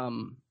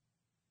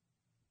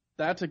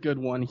 that's a good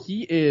one.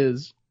 He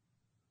is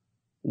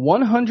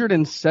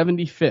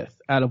 175th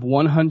out of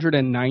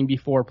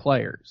 194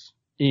 players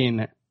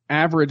in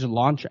average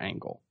launch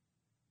angle,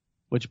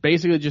 which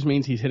basically just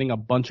means he's hitting a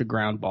bunch of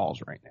ground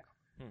balls right now.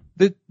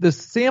 The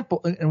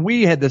sample, and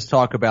we had this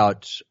talk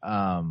about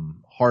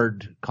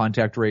hard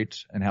contact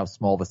rate and how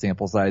small the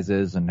sample size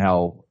is and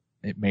how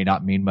it may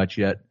not mean much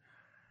yet.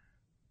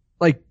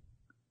 Like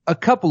a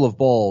couple of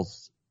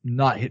balls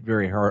not hit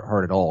very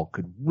hard at all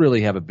could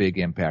really have a big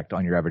impact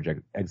on your average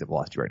exit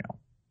velocity right now.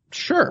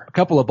 Sure. A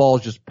couple of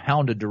balls just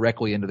pounded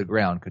directly into the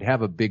ground could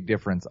have a big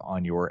difference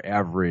on your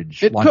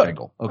average It launch could.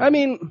 angle. Okay. I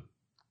mean,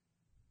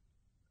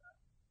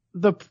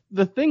 the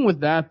thing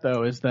with that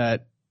though is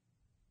that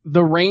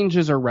the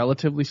ranges are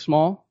relatively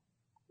small.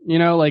 You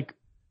know, like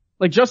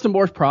Justin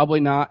Bohr's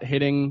probably not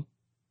hitting,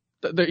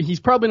 he's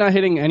probably not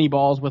hitting any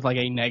balls with like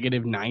a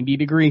negative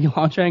 90-degree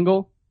launch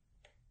angle.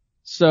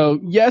 So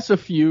yes, a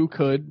few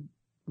could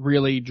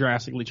really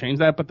drastically change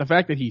that, but the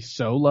fact that he's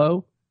so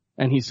low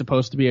and he's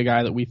supposed to be a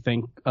guy that we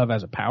think of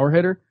as a power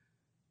hitter,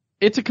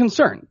 it's a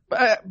concern.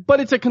 But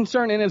it's a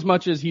concern in as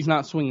much as he's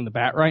not swinging the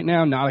bat right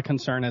now, not a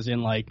concern as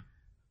in like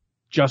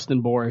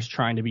Justin Bohr is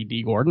trying to be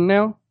D. Gordon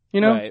now,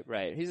 you know?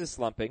 Right. He's a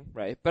slumping,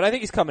 right? But I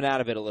think he's coming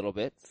out of it a little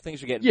bit.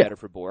 Things are getting Yeah. better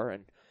for Bohr,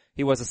 and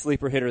he was a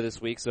sleeper hitter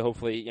this week, so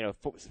hopefully,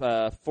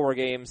 4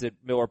 games at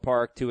Miller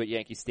Park, 2 at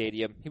Yankee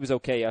Stadium. He was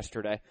okay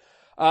yesterday.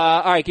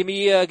 All right, give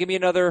me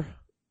another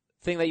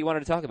thing that you wanted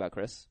to talk about,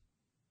 Chris.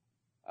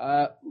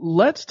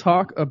 Let's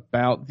talk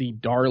about the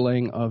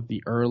darling of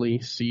the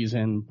early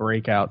season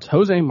breakouts,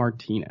 Jose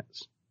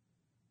Martinez.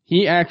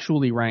 He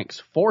actually ranks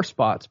 4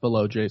 spots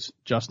below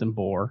Justin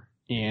Bohr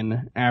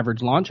in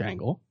average launch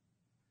angle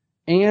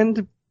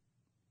and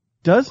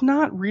does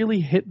not really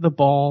hit the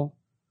ball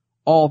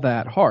all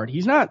that hard.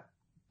 He's not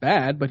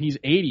bad, but he's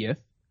 80th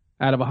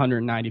out of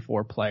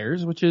 194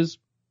 players, which is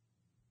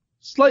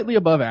slightly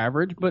above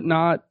average, but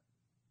not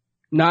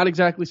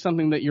exactly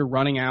something that you're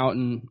running out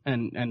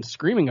and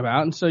screaming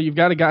about. And so you've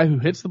got a guy who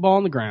hits the ball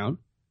on the ground,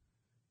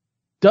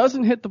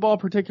 doesn't hit the ball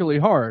particularly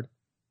hard,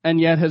 and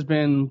yet has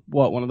been,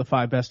 one of the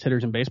 5 best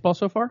hitters in baseball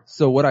so far?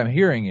 So what I'm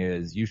hearing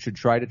is you should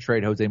try to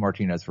trade Jose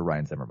Martinez for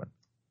Ryan Zimmerman.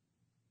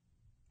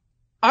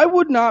 I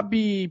would not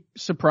be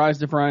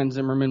surprised if Ryan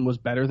Zimmerman was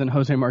better than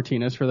Jose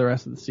Martinez for the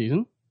rest of the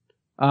season.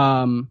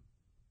 And,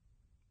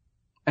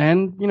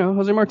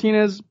 Jose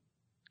Martinez,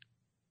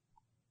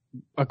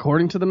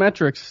 according to the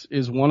metrics,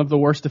 is one of the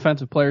worst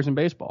defensive players in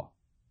baseball.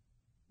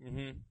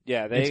 Mm-hmm.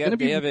 Yeah, they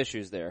have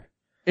issues there.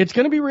 It's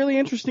going to be really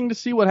interesting to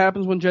see what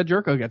happens when Jed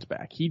Jerko gets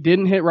back. He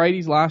didn't hit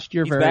righties last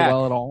year He's very back.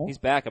 well at all. He's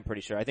back, I'm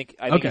pretty sure. I think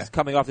Okay. he's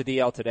coming off the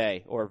DL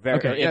today, or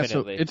very So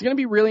imminently. it's going to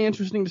be really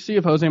interesting to see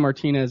if Jose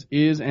Martinez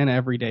is an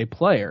everyday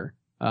player.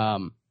 Right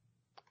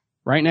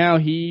now,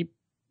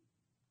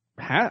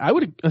 I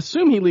would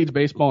assume he leads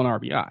baseball in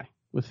RBI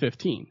with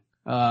 15.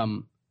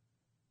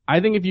 I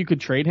think if you could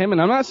trade him,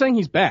 and I'm not saying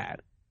he's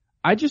bad,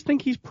 I just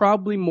think he's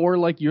probably more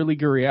like Yuli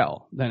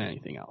Gurriel than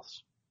anything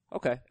else.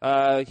 Okay.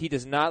 He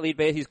does not lead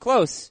base. He's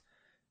close.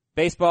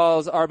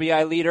 Baseball's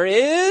RBI leader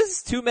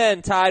is 2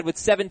 men tied with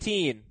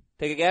 17.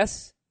 Take a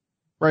guess.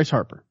 Bryce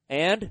Harper.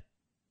 And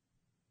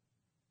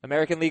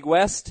American League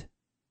West.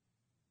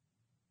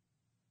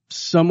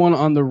 Someone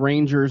on the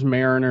Rangers,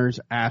 Mariners,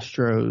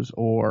 Astros,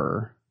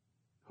 or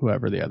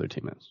whoever the other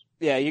team is.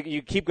 Yeah,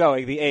 you keep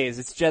going. The A's.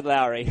 It's Jed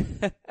Lowry.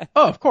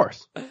 Oh, of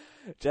course.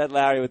 Jed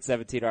Lowry with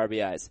 17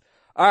 RBIs.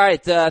 All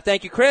right,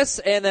 thank you, Chris.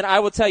 And then I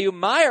will tell you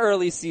my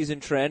early season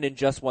trend in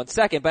just 1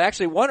 second. But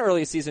actually, one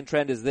early season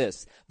trend is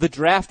this. The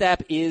Draft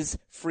app is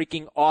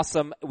freaking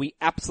awesome. We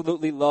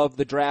absolutely love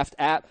the Draft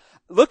app.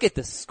 Look at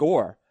the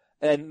score.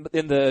 and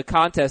in the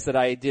contest that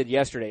I did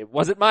yesterday. It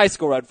wasn't my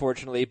score,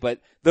 unfortunately, but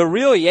the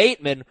real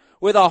Yateman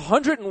with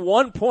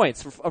 101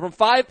 points from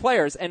 5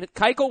 players. And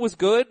Keuchel was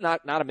good,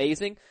 not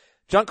amazing.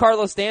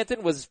 Giancarlo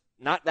Stanton was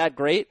not that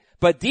great.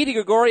 But Didi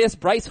Gregorius,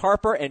 Bryce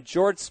Harper, and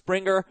George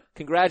Springer,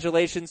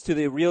 congratulations to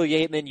the real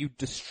Yateman. You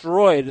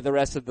destroyed the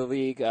rest of the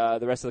league, the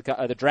rest of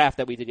the draft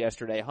that we did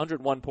yesterday.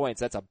 101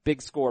 points. That's a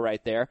big score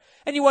right there.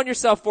 And you won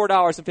yourself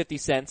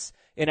 $4.50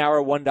 in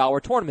our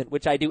 $1 tournament,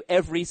 which I do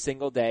every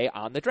single day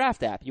on the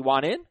Draft app. You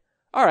want in?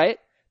 All right.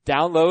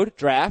 Download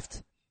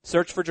Draft,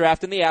 search for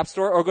Draft in the App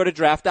Store, or go to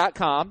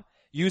draft.com.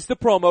 Use the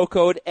promo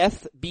code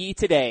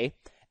FBToday.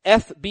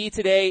 FB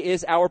Today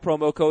is our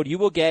promo code. You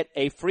will get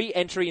a free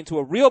entry into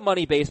a real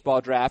money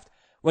baseball draft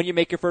when you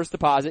make your first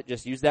deposit.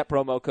 Just use that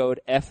promo code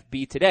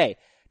FB Today.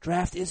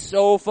 Draft is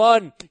so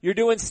fun. You're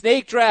doing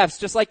snake drafts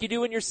just like you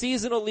do in your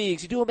seasonal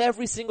leagues. You do them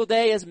every single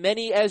day, as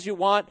many as you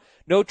want.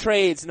 No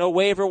trades, no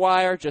waiver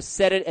wire. Just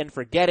set it and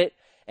forget it.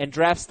 And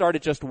drafts start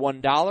at just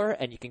 $1,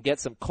 and you can get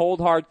some cold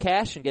hard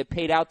cash and get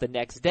paid out the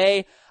next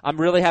day. I'm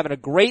really having a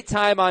great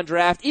time on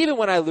draft, even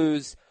when I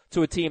lose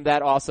to a team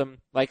that awesome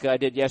like I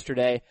did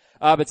yesterday.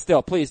 But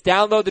still, please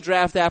download the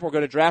Draft app or go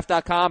to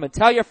draft.com and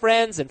tell your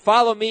friends and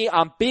follow me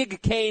on Big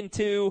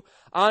Kane2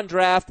 on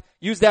Draft.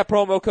 Use that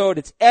promo code.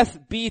 It's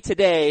FB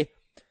Today.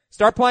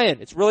 Start playing.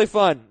 It's really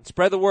fun.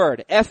 Spread the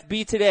word.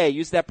 FB Today.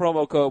 Use that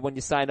promo code when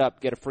you sign up.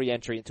 Get a free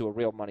entry into a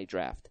real money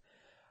draft.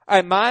 All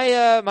right,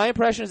 my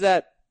impression is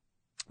that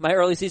my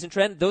early season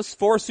trend, those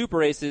 4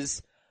 super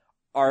aces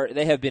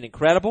they have been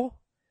incredible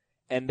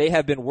and they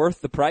have been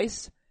worth the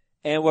price.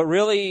 And what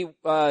really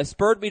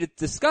spurred me to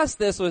discuss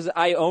this was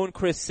I own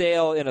Chris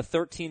Sale in a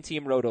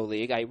 13-team Roto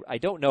League. I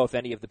don't know if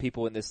any of the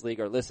people in this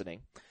league are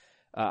listening.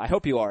 I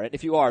hope you are. And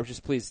if you are,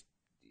 just please,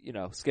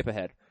 skip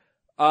ahead.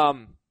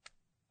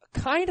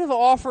 Kind of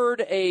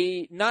offered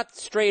not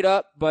straight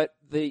up, but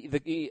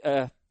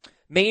the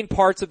main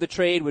parts of the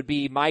trade would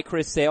be my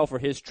Chris Sale for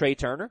his Trey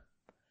Turner.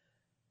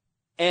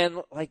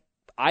 And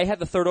I had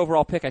the 3rd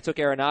overall pick. I took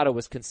Arenado,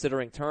 was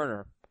considering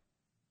Turner.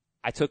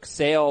 I took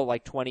Sale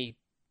 22nd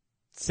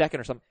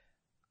or something.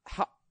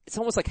 It's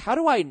almost like, how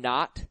do I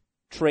not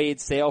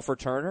trade Sale for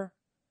Turner?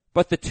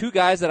 But the 2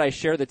 guys that I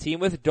share the team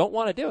with don't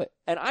want to do it.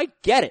 And I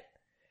get it.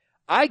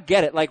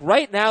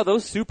 Right now,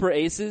 those super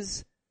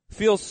aces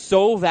feel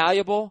so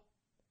valuable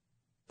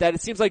that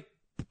it seems like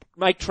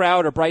Mike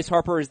Trout or Bryce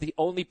Harper is the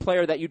only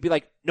player that you'd be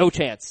like, no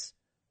chance.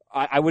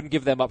 I wouldn't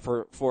give them up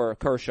for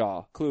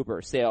Kershaw,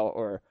 Kluber, Sale,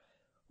 or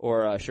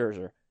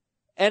Scherzer.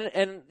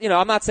 And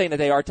I'm not saying that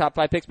they are top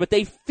 5 picks, but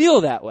they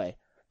feel that way.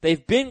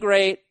 They've been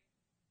great.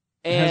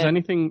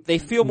 And they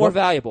feel more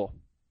valuable.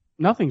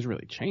 Nothing's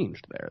really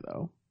changed there,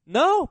 though.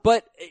 No,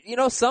 but,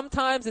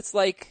 sometimes it's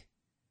like,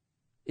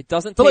 it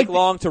doesn't take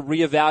long to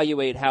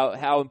reevaluate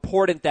how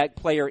important that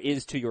player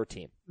is to your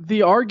team.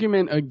 The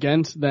argument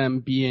against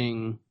them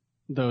being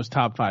those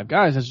top 5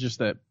 guys is just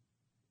that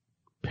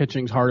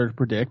pitching's harder to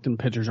predict and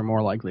pitchers are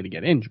more likely to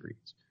get injuries.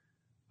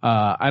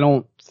 I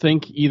don't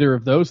think either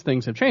of those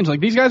things have changed.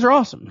 These guys are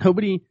awesome.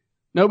 Nobody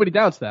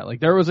doubts that.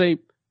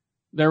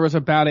 There was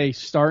about a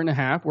start and a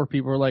half where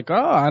people were like, oh,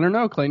 I don't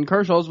know, Clayton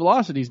Kershaw's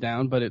velocity's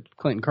down, but it's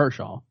Clayton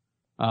Kershaw.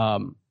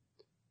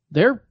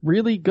 They're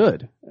really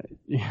good.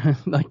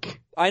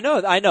 I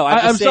know.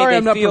 I'm sorry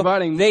I'm not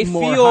providing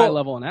more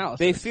high-level analysis.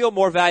 They feel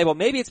more valuable.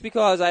 Maybe it's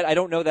because I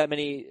don't know that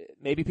many,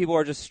 maybe people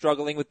are just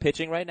struggling with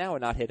pitching right now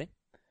and not hitting.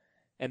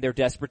 And they're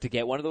desperate to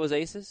get one of those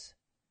aces.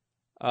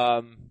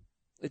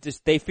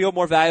 They feel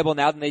more valuable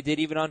now than they did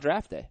even on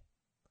draft day.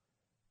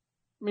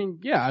 I mean,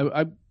 yeah,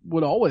 I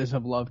would always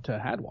have loved to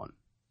have had one.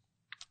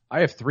 I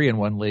have 3 in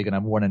one league and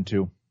I'm 1 and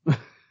 2.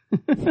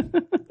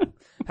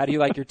 How do you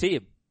like your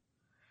team?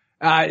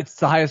 It's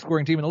the highest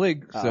scoring team in the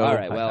league, so all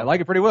right, well, I like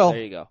it pretty well.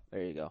 There you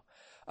go.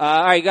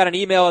 All right, you got an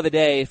email of the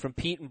day from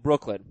Pete in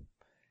Brooklyn.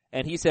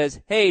 And he says,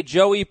 hey,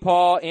 Joey,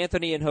 Paul,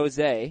 Anthony, and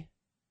Jose.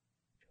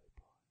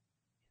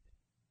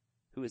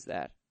 Who is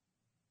that?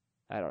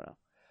 I don't know.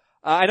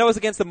 I know it's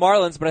against the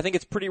Marlins, but I think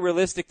it's pretty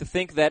realistic to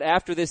think that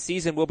after this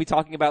season, we'll be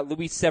talking about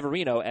Luis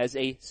Severino as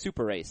a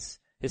super ace.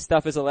 His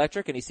stuff is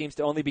electric, and he seems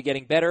to only be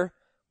getting better.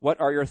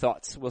 What are your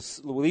thoughts?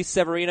 Luis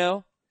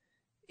Severino,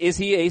 is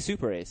he a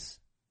super ace?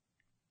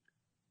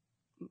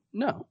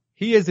 No.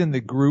 He is in the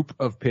group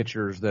of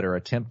pitchers that are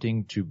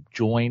attempting to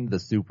join the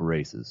super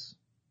aces.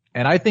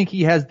 And I think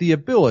he has the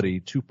ability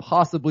to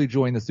possibly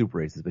join the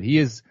super aces, but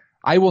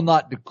I will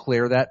not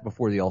declare that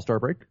before the All-Star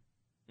break.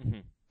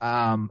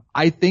 Mm-hmm.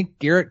 I think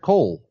Garrett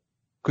Cole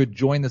could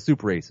join the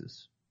super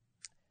aces.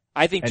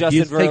 I think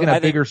he's taken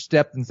a bigger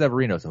step than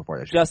Severino so far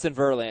this year. Justin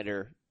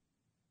Verlander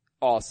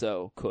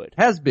also could.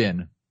 Has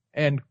been.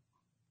 And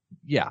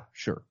yeah,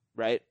 sure.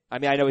 Right? I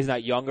mean, I know he's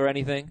not young or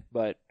anything,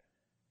 but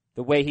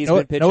the way he's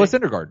been pitching. Noah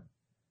Syndergaard.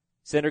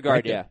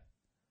 Syndergaard, yeah.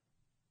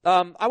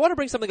 I want to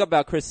bring something up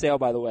about Chris Sale,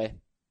 by the way.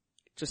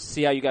 Just to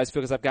see how you guys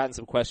feel, because I've gotten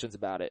some questions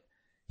about it.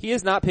 He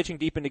is not pitching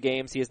deep into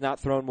games. He has not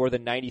thrown more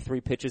than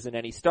 93 pitches in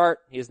any start.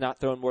 He has not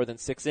thrown more than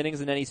 6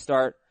 innings in any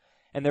start.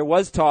 And there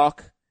was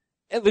talk,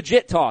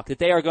 legit talk, that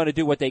they are going to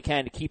do what they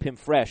can to keep him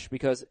fresh,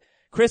 because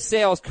Chris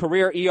Sale's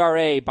career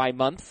ERA by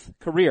month,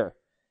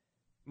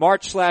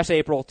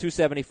 March/April,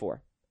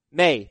 274.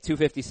 May,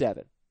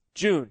 257.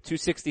 June,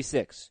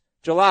 266.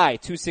 July,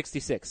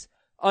 266.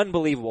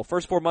 Unbelievable.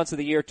 First 4 months of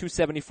the year,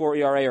 274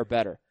 ERA or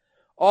better.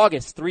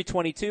 August,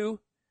 322.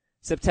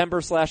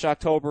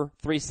 September/October,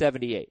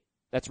 378.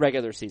 That's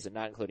regular season,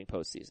 not including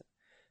postseason.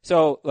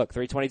 So, look,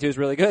 322 is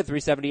really good.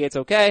 378 is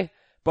okay.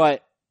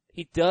 But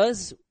he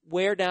does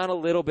wear down a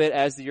little bit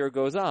as the year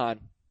goes on.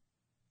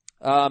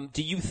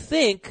 Do you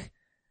think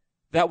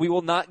that we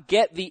will not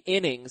get the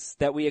innings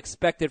that we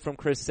expected from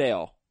Chris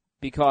Sale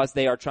because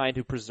they are trying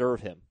to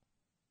preserve him?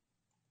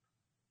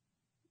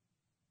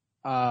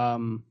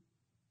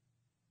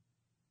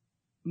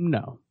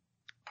 No.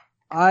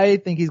 I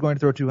think he's going to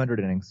throw 200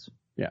 innings.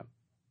 Yeah.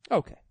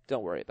 Okay.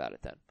 Don't worry about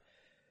it then.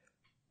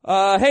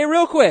 Hey,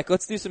 real quick.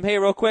 Let's do some hey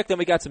real quick. Then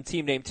we got some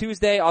Team Name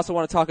Tuesday. Also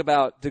want to talk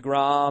about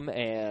DeGrom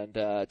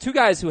and, two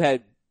guys who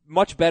had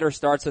much better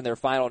starts than their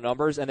final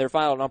numbers, and their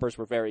final numbers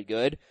were very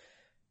good.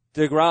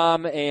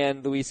 DeGrom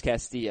and Luis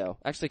Castillo.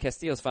 Actually,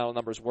 Castillo's final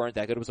numbers weren't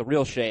that good. It was a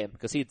real shame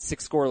because he had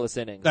 6 scoreless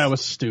innings. That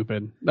was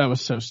stupid. That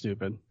was so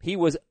stupid. He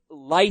was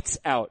lights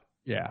out.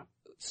 Yeah.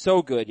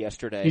 So good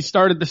yesterday. He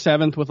started the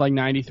 7th with like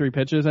 93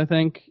 pitches, I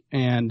think,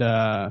 and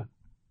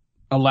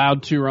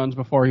allowed 2 runs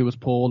before he was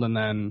pulled, and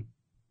then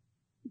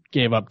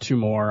gave up 2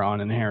 more on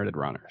inherited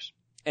runners.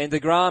 And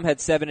DeGrom had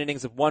 7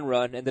 innings of 1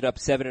 run, ended up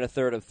 7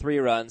 1/3 of 3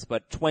 runs,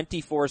 but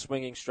 24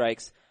 swinging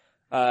strikes.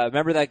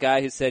 Remember that guy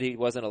who said he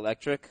wasn't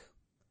electric?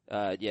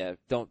 Yeah,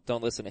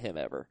 don't listen to him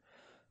ever.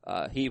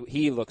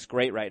 He looks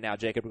great right now,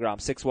 Jacob DeGrom.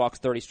 6 walks,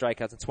 30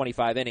 strikeouts, and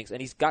 25 innings, and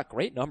he's got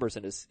great numbers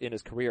in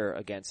his career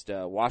against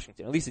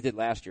Washington. At least he did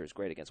last year. It was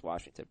great against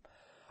Washington.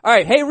 All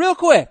right, hey, real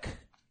quick.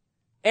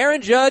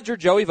 Aaron Judge or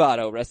Joey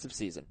Votto rest of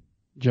season?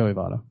 Joey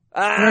Votto.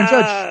 Aaron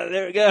Judge.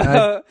 There we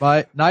go.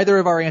 But neither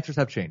of our answers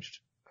have changed.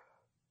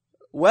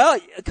 Well,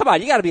 come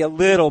on, you gotta be a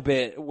little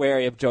bit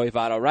wary of Joey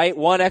Votto, right?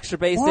 1 extra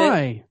base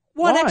hit.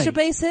 One extra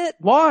base hit?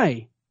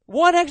 Why?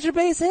 1 extra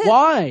base hit?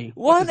 Why?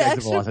 One What's his exit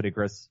extra? velocity,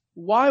 Chris?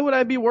 Why would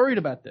I be worried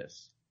about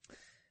this?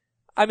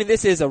 I mean,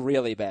 this is a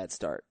really bad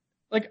start.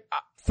 Like,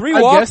 3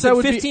 I walks guess I in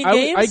would be- 15 I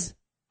would- games?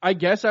 I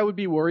guess I would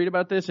be worried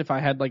about this if I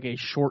had like a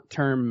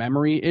short-term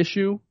memory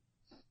issue.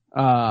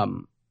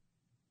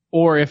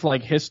 Or if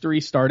like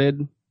history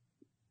started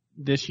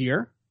this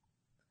year.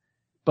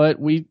 But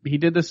he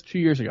did this 2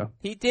 years ago.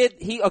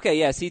 Okay,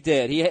 yes, he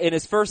did. In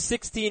his first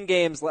 16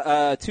 games,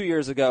 2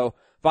 years ago,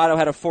 Votto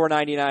had a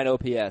 499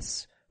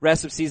 OPS.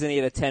 Rest of season, he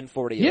had a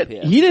 1040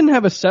 OPS. He didn't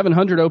have a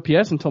 700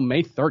 OPS until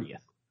May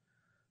 30th.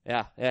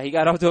 Yeah, he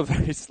got off to a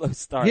very slow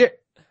start. Yeah,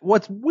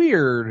 what's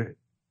weird,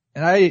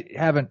 and I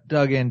haven't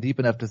dug in deep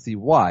enough to see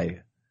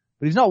why,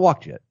 but he's not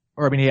walked yet.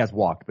 Or, I mean, he has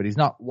walked, but he's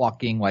not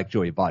walking like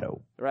Joey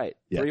Votto. Right.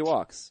 Yet. 3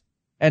 walks.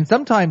 And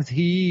sometimes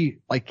he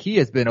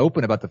has been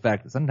open about the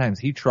fact that sometimes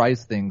he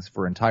tries things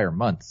for entire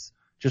months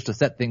just to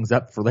set things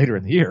up for later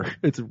in the year.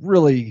 It's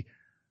really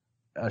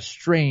a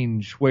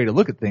strange way to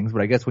look at things,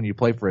 but I guess when you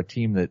play for a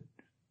team that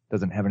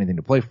doesn't have anything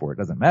to play for, it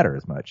doesn't matter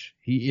as much.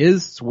 He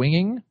is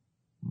swinging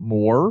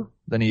more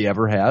than he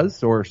ever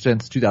has, or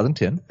since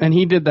 2010. And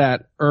he did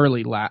that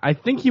early I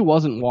think he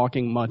wasn't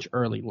walking much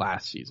early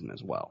last season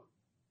as well.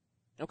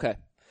 Okay.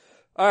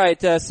 All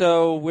right,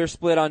 so we're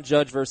split on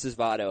Judge versus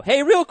Votto.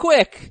 Hey, real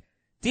quick.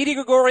 Didi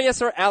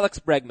Gregorius or Alex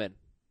Bregman?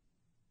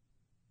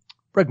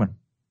 Bregman.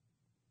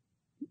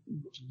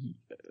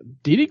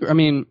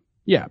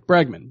 Yeah,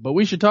 Bregman. But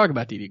we should talk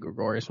about Didi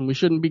Gregorius, and we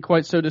shouldn't be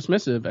quite so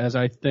dismissive as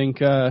I think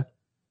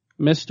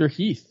Mr.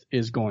 Heath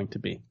is going to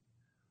be.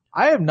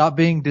 I am not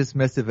being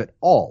dismissive at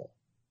all.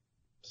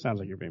 Sounds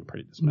like you're being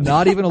pretty dismissive.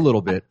 Not even a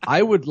little bit.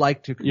 I would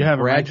like to You have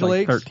a rank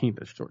like congratulate.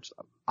 13th as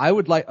shortstop. I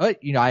would like,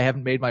 I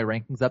haven't made my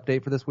rankings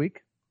update for this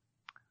week.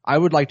 I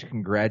would like to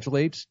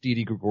congratulate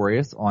Didi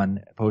Gregorius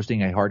on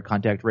posting a hard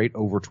contact rate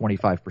over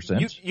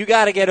 25%. You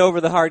gotta get over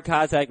the hard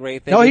contact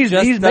rate thing. No, It he's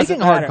just making doesn't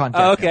hard matter.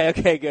 contact. Oh,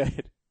 okay,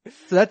 good.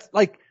 So that's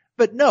like,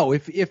 but no,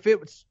 if it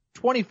was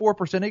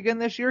 24% again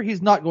this year,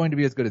 he's not going to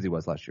be as good as he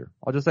was last year.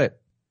 I'll just say it.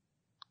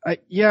 I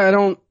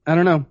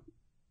don't know.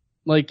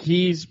 Like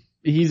he's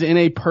in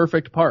a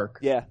perfect park.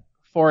 Yeah.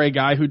 For a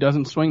guy who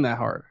doesn't swing that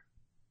hard.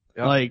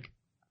 Yep. Like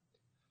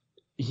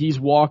he's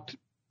walked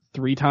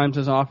 3 times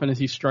as often as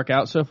he's struck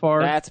out so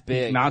far. That's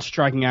big. He's not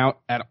striking out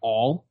at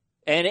all.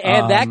 And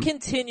that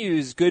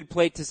continues good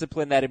plate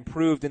discipline that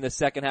improved in the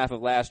second half of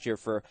last year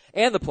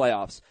and the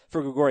playoffs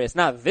for Gregorius.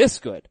 Not this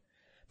good.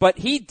 But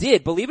he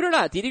did, believe it or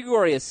not, Didi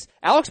Gregorius,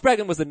 Alex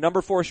Bregman was the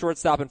number 4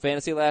 shortstop in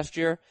fantasy last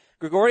year.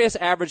 Gregorius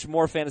averaged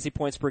more fantasy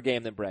points per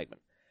game than Bregman.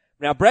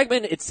 Now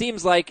Bregman, it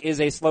seems like, is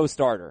a slow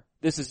starter.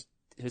 This is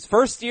his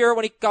first year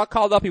when he got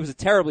called up, he was a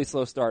terribly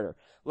slow starter.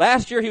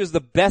 Last year he was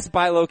the best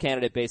buy low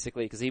candidate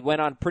basically because he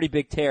went on a pretty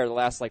big tear the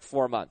last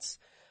 4 months.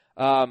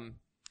 And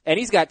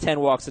he's got 10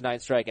 walks and 9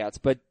 strikeouts.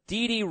 But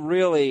Didi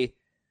really,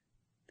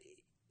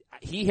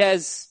 he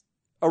has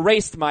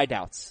erased my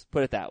doubts,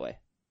 put it that way.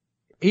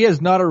 He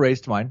has not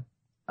erased mine.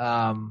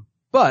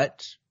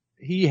 But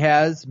he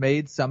has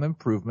made some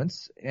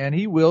improvements, and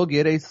he will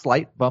get a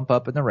slight bump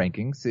up in the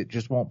rankings. It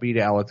just won't be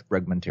to Alex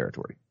Bregman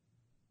territory.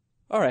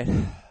 All right.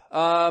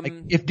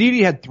 If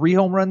Didi had 3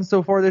 home runs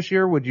so far this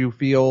year, would you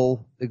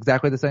feel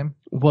exactly the same?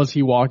 Was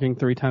he walking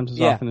 3 times as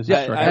Yeah. often as Yeah,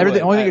 he struck I out? would.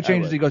 The only thing that I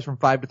changes would. is he goes from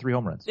 5 to 3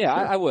 home runs. Yeah,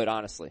 I would,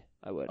 honestly.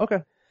 I would.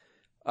 Okay.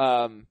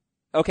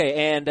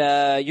 Okay,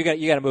 and you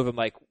got to move him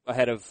like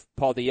ahead of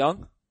Paul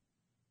DeYoung.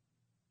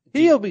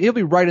 He'll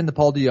be right in the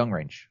Paul DeYoung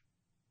range.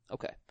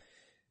 Okay.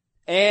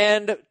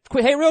 And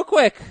hey, real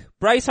quick,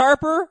 Bryce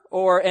Harper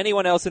or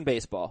anyone else in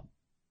baseball?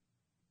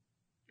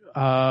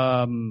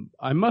 I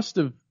must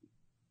have.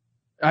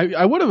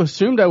 I would have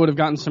assumed I would have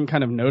gotten some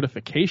kind of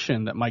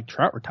notification that Mike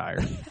Trout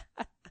retired.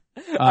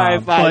 All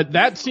right, fine. But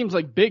that seems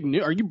like big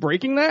news. Are you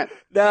breaking that?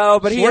 No,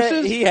 but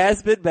Sources? he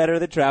has been better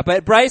than Trout.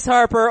 But Bryce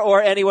Harper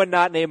or anyone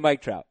not named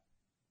Mike Trout?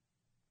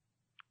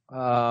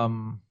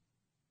 I'll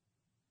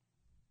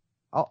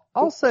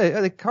say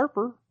I think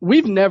Harper.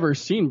 We've never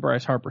seen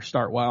Bryce Harper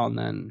start well and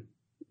then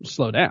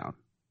slow down.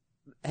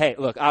 Hey,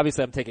 look,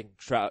 obviously I'm taking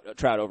Trout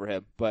over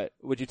him, but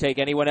would you take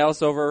anyone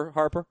else over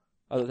Harper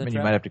other I than mean,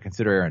 Trout? you might have to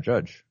consider Aaron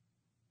Judge.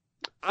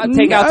 I'd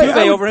take Altuve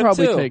I would over him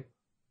probably too.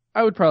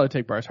 I would probably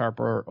take Bryce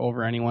Harper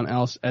over anyone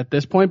else at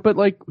this point, but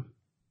like,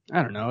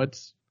 I don't know,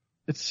 it's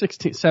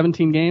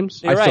 17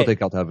 games. You're I still right.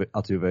 think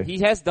Altuve. He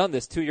has done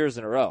this 2 years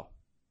in a row,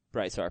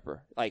 Bryce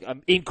Harper. Like,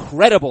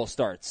 incredible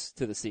starts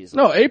to the season.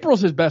 No,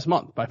 April's his best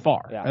month by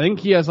far. Yeah. I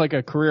think he has like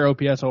a career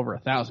OPS over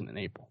 1,000 in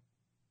April.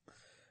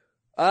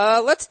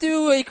 Let's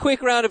do a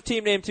quick round of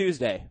Team Name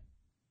Tuesday.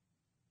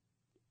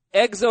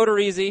 Eggs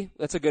Odorizzi,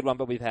 that's a good one,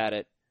 but we've had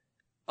it.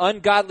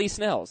 Ungodly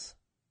Snells.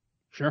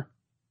 Sure.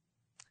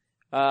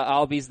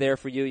 Albies there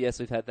for you. Yes,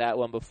 we've had that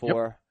one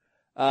before.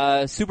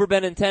 Super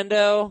Ben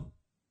Nintendo.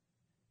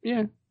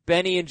 Yeah.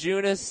 Benny and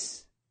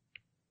Junis.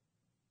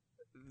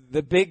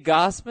 The Big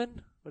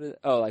Gossman. What is it?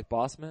 Oh, like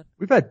Bossman?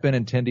 We've had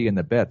Benintendi in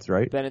the bets,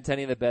 right?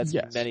 Benintendi and the Bets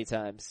Yes. many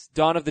times.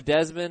 Dawn of the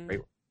Desmond.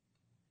 Great.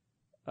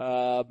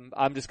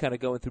 I'm just kind of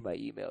going through my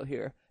email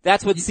here.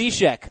 That's what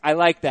Cishek. I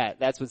like that.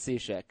 That's what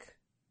Cishek.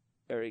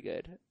 Very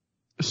good.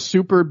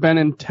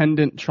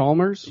 Superintendent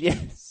Chalmers.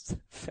 Yes.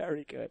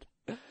 Very good.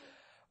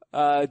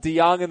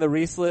 DeYoung and the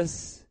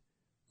Reeseless.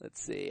 Let's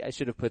see. I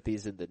should have put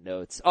these in the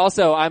notes.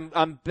 Also,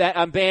 I'm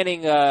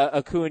banning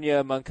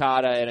Acuna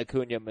Moncada and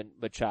Acuna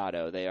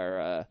Machado. They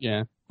are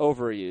Yeah.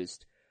 overused.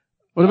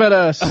 What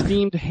about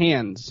steamed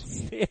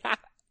hands? Yeah.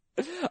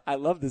 I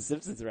love the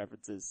Simpsons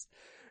references.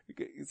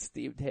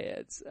 Steamed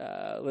hands.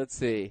 Let's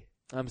see.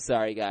 I'm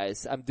sorry,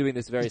 guys. I'm doing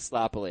this very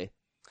sloppily.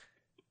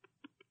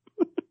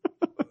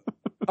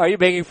 Are you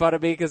making fun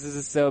of me because this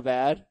is so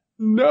bad?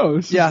 No,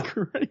 this Yeah. is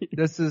great.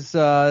 This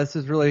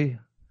is really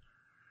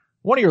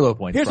one of your low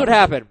points. Here's what probably.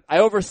 happened. I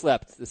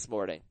overslept this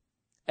morning.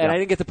 And Yeah. I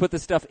didn't get to put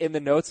this stuff in the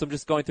notes, so I'm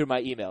just going through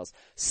my emails.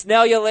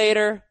 Snell you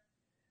later.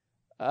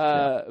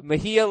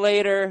 Mejia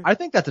later. I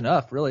think that's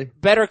enough, really.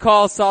 Better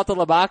call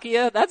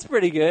Saltalabakia. That's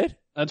pretty good.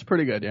 That's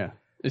pretty good, yeah.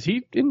 Is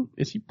he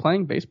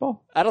playing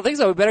baseball? I don't think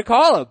so. We better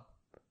call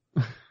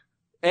him.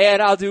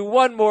 And I'll do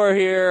one more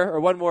here, or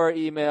one more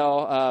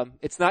email.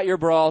 It's not your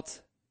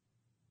Brault.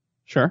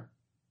 Sure.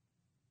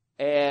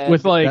 And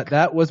With like,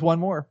 That was one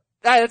more.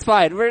 that's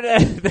fine.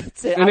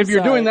 That's it. and I'm if you're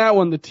sorry. doing that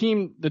one, the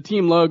team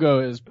logo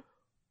is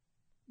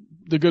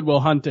the Goodwill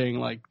Hunting,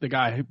 like the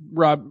guy,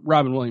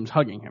 Robin Williams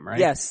hugging him, right?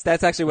 Yes,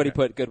 that's actually what he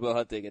put, Goodwill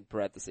Hunting in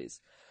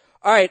parentheses.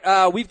 All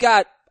right, we've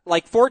got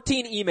like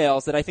 14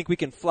 emails that I think we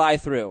can fly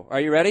through. Are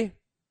you ready?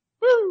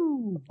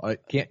 Woo!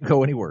 It can't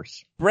go any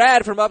worse.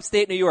 Brad from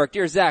upstate New York.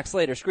 Dear Zach,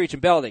 Slater, Screech,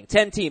 and Belding.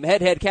 10-team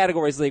head-to-head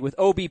categories league with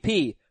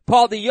OBP,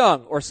 Paul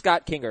DeYoung, or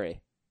Scott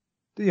Kingery.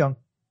 DeYoung.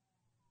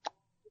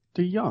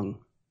 DeYoung.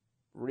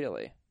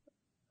 Really?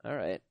 All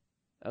right.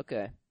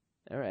 Okay.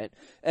 All right.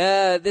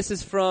 This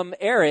is from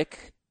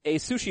Eric, a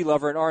sushi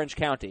lover in Orange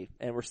County,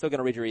 and we're still going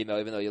to read your email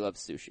even though you love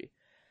sushi.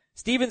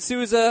 Steven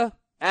Souza,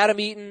 Adam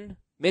Eaton,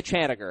 Mitch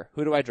Haniger.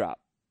 Who do I drop?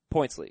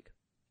 Points league.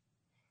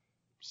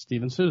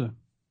 Steven Souza.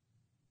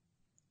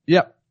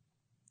 Yep.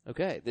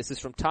 Okay. This is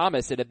from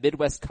Thomas in a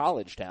Midwest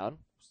college town,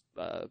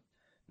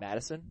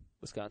 Madison,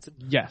 Wisconsin.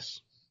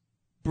 Yes.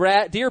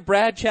 Dear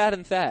Brad, Chad,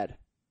 and Thad.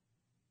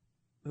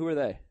 Who are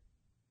they?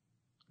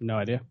 No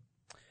idea.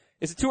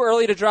 Is it too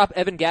early to drop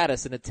Evan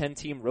Gattis in a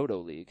 10-team roto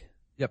league?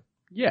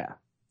 Yeah.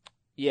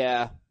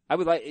 Yeah, I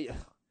would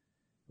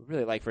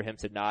really like for him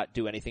to not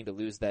do anything to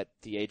lose that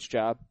DH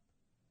job.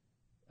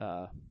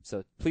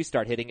 So please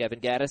start hitting Evan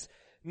Gattis.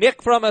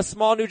 Nick from a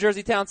small New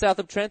Jersey town south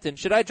of Trenton.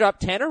 Should I drop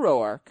Tanner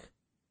Roark,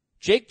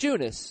 Jake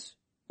Junis,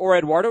 or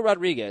Eduardo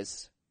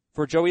Rodriguez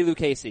for Joey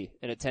Lucchesi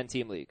in a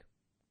 10-team league?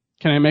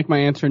 Can I make my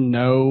answer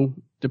no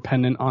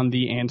dependent on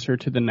the answer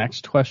to the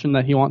next question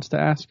that he wants to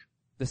ask?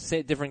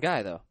 Different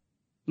guy though.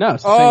 No,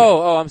 it's the same guy.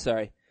 Oh, I'm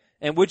sorry.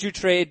 And would you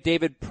trade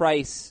David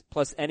Price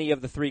plus any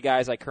of the 3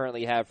 guys I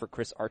currently have for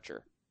Chris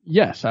Archer?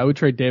 Yes, I would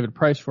trade David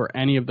Price for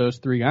any of those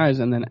 3 guys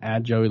and then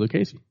add Joey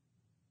Lucchesi.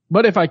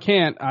 But if I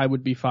can't, I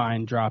would be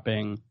fine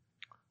dropping,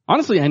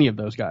 honestly, any of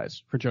those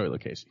guys for Joey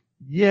Lucchesi.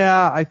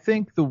 Yeah, I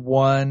think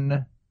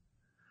I'd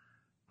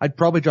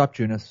probably drop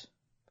Junis.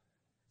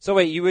 So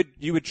wait, you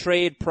would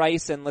trade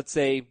Price and let's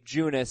say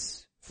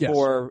Junis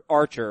for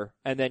Archer,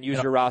 and then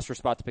use your roster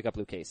spot to pick up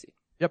Lucchesi.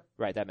 Yep.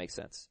 Right, that makes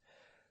sense.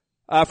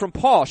 From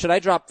Paul, should I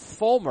drop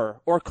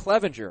Fulmer or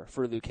Clevenger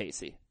for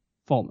Lucchesi?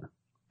 Fulmer.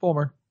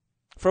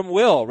 From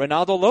Will,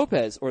 Ronaldo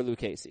Lopez or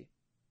Lucchesi?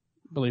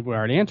 I believe we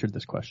already answered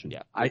this question.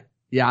 Yeah. I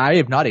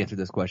have not answered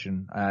this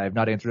question. I have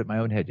not answered it in my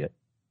own head yet.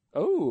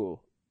 Oh.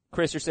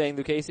 Chris, you're saying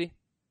Lucchesi?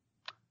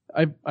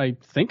 I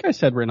think I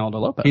said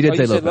Ronaldo Lopez. He did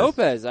say you said Lopez.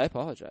 Lopez. I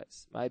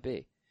apologize. Might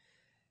be.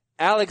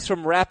 Alex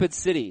from Rapid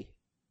City.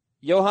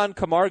 Johan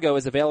Camargo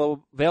is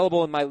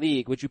available in my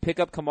league. Would you pick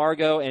up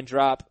Camargo and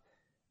drop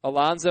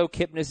Alonso,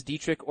 Kipnis,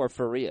 Dietrich, or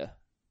Faria?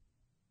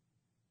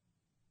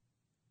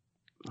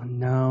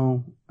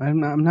 No,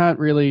 I'm not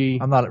really.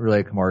 I'm not really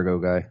a Camargo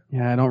guy.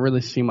 Yeah, I don't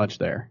really see much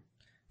there.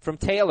 From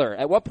Taylor,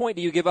 at what point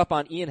do you give up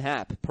on Ian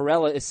Happ?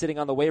 Perella is sitting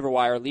on the waiver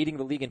wire leading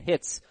the league in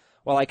hits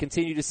while I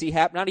continue to see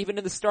Happ not even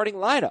in the starting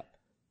lineup.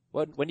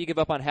 When do you give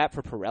up on Happ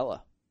for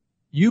Perella?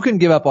 You can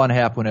give up on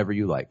Happ whenever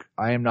you like.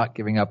 I am not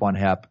giving up on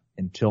Happ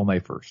until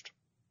May 1st.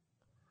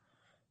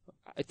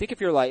 I think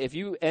if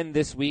you end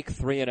this week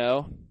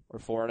 3-0 or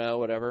 4-0,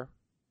 whatever,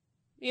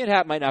 Ian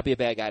Happ might not be a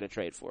bad guy to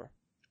trade for.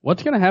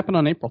 What's going to happen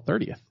on April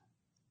 30th?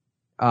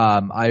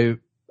 I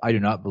do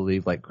not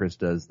believe, like Chris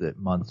does, that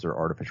months are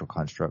artificial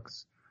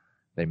constructs.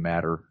 They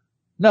matter.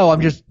 No,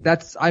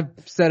 I've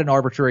set an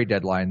arbitrary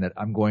deadline that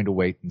I'm going to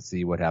wait and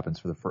see what happens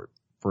for the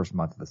first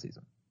month of the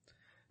season.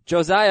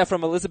 Josiah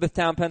from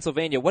Elizabethtown,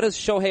 Pennsylvania. What is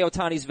Shohei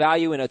Ohtani's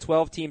value in a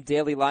 12-team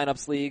daily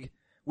lineups league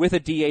with a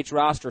DH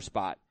roster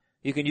spot?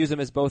 You can use him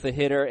as both a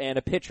hitter and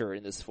a pitcher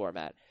in this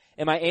format.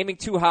 Am I aiming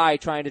too high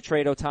trying to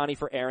trade Ohtani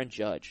for Aaron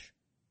Judge?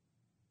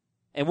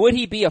 And would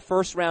he be a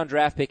first-round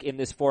draft pick in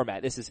this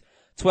format? This is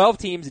 12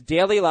 teams,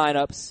 daily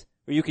lineups,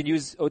 where you can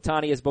use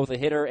Ohtani as both a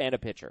hitter and a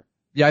pitcher.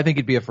 Yeah, I think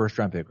he'd be a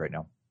first-round pick right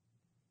now.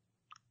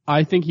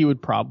 I think he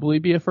would probably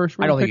be a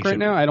first-round pick right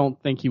now. Be. I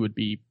don't think he would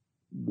be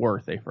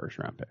worth a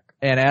first-round pick.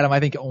 And Adam, I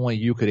think only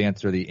you could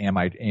answer the "Am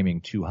I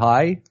aiming too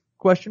high?"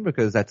 question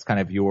because that's kind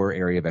of your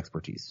area of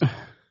expertise.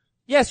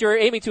 Yes, you're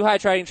aiming too high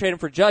trying to trade him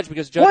for Judge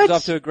because Judge is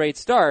off to a great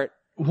start.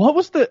 What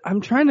was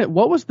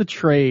the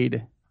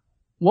trade?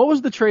 What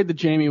was the trade that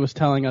Jamie was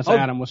telling us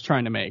Adam was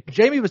trying to make?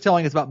 Jamie was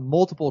telling us about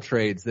multiple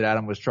trades that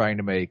Adam was trying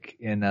to make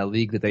in a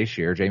league that they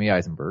share, Jamie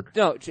Eisenberg.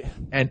 No.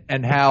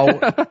 And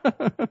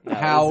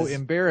how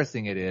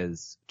embarrassing it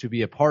is to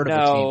be a part of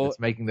a team that's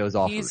making those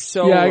offers.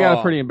 I got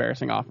a pretty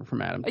embarrassing offer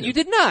from Adam. You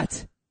did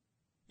not.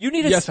 You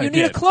need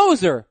a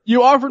closer.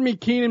 You offered me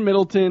Keenan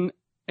Middleton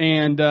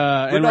and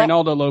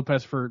Reynaldo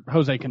Lopez for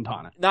Jose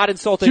Quintana. Not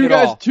insulting at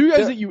all. Two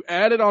guys that you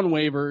added on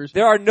waivers.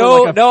 There are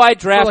I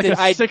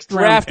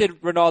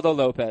drafted Reynaldo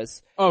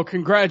Lopez. Oh,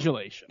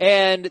 congratulations.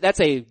 And that's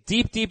a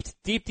deep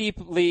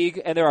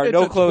league, and there are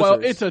no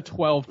closers. It's a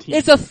 12 team.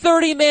 It's a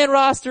 30-man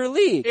roster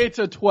league. It's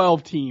a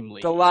 12 team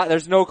league.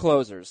 There's no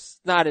closers.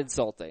 Not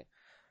insulting.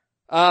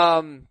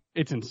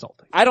 It's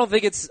insulting. I don't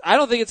think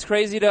it's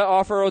crazy to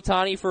offer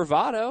Ohtani for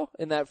Votto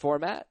in that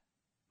format.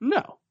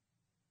 No.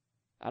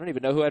 I don't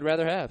even know who I'd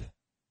rather have.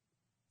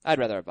 I'd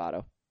rather have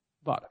Votto.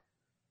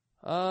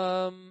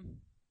 All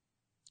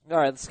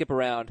right, let's skip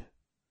around.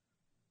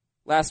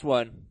 Last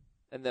one,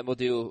 and then we'll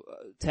do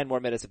 10 more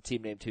minutes of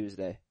Team Name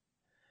Tuesday.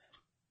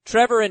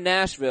 Trevor in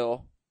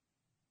Nashville.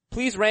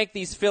 Please rank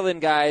these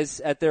fill-in guys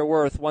at their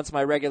worth once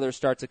my regulars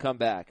start to come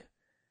back.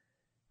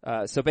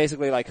 So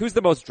basically, who's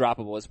the most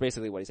droppable is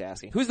basically what he's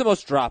asking. Who's the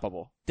most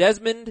droppable?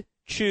 Desmond,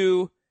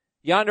 Chu,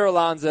 Yonder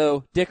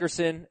Alonso,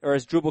 Dickerson, or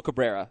as Drupal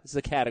Cabrera? This is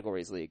a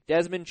categories league.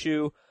 Desmond,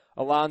 Chu,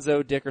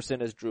 Alonso,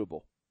 Dickerson as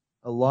Drupal.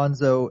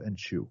 Alonso and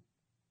Chu.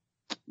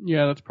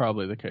 Yeah, that's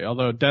probably the case.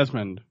 Although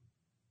Desmond,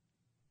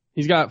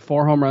 he's got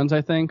 4 home runs,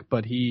 I think,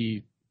 but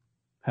he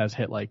has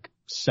hit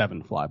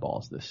 7 fly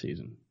balls this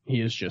season.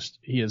 I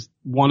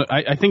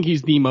think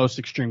he's the most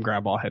extreme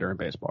grab ball hitter in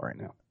baseball right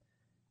now.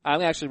 I'm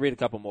going to actually read a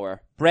couple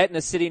more. Brett in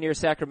a city near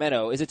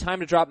Sacramento. Is it time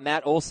to drop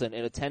Matt Olson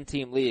in a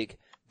 10-team league?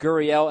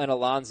 Gurriel and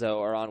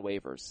Alonso are on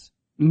waivers.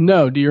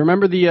 No. Do you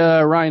remember the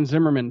Ryan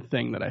Zimmerman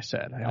thing that I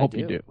said? I hope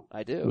you do.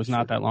 I do. It was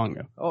not that long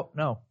ago. Oh,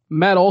 no.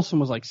 Matt Olson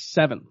was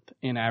 7th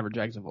in average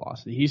exit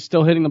velocity. He's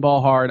still hitting the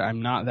ball hard.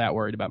 I'm not that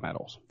worried about Matt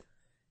Olson.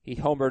 He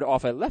homered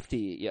off a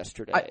lefty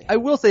yesterday. I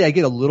will say I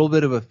get a little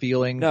bit of a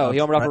feeling. No, he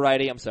homered off a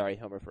righty. I'm sorry,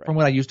 homer for righty. From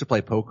when I used to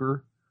play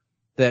poker,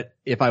 that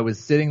if I was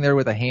sitting there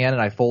with a hand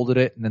and I folded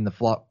it and then the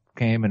flop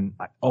came and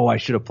I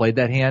should have played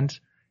that hand.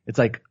 It's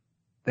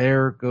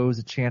there goes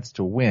a chance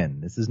to win.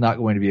 This is not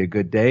going to be a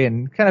good day,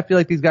 and kind of feel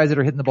like these guys that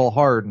are hitting the ball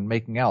hard and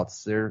making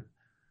outs, they're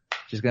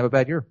just gonna have a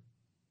bad year.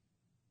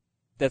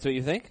 That's what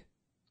you think?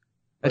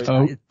 It's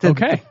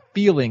a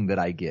feeling that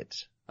I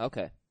get.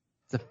 Okay.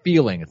 It's a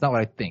feeling. It's not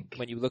what I think.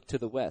 When you look to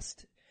the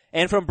west.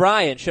 And from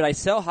Brian, should I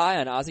sell high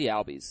on Ozzy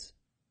Albies?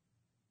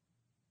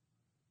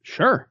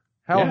 Sure.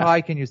 How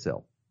high can you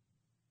sell?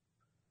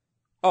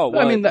 Oh,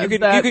 well, you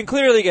can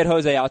clearly get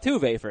Jose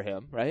Altuve for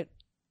him, right?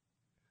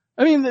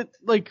 I mean,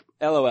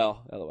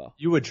 LOL.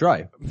 You would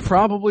try.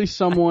 Probably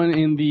someone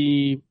in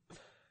the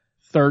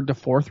 3rd to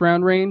 4th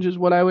round range is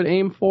what I would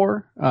aim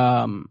for.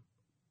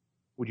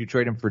 Would you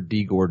trade him for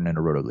D. Gordon in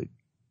a roto league?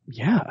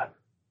 Yeah.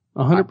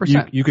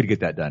 100%. You could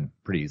get that done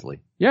pretty easily.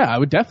 Yeah, I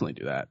would definitely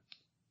do that.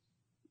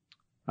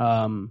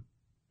 But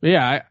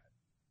yeah,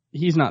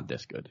 he's not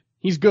this good.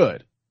 He's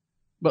good.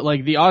 But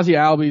like the Ozzie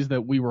Albies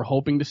that we were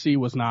hoping to see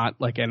was not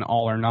like an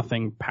all or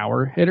nothing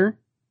power hitter.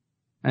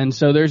 And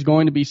so there's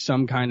going to be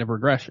some kind of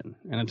regression.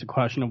 And it's a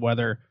question of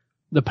whether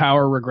the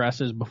power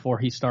regresses before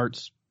he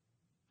starts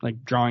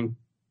like drawing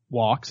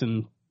walks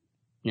and,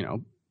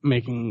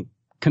 making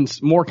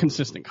more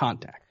consistent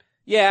contact.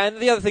 Yeah, and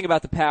the other thing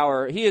about the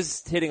power, he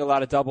is hitting a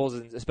lot of doubles,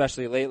 and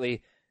especially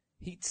lately.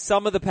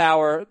 Some of the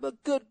power, a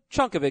good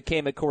chunk of it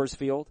came at Coors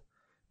Field.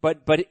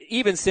 But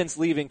even since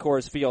leaving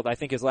Coors Field, I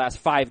think his last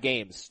 5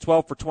 games,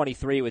 12 for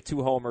 23 with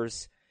 2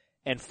 homers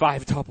and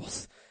 5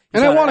 doubles.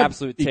 He's and I want an to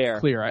absolute be tear.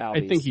 clear.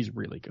 I think he's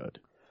really good.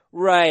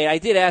 Right. I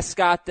did ask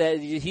Scott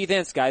Heath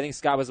and Scott. I think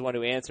Scott was the one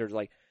who answered,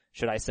 like,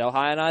 should I sell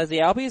high on Ozzie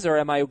Albies or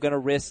am I going to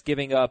risk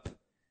giving up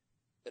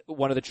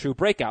one of the true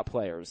breakout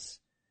players?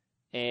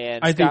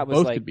 And I Scott think was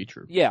both like, could be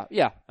true. Yeah.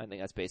 I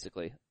think that's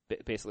basically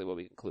what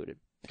we concluded.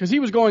 Because he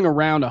was going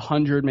around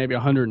 100, maybe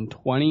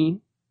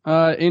 120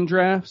 in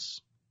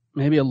drafts,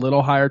 maybe a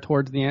little higher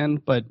towards the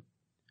end. But,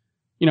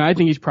 I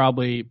think he's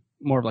probably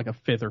more of like a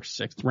 5th or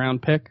 6th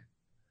round pick.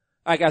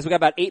 All right, guys, we got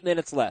about 8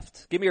 minutes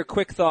left. Give me your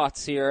quick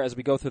thoughts here as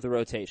we go through the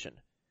rotation.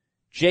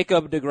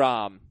 Jacob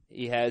deGrom.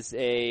 He has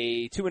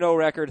a 2-0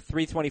 record,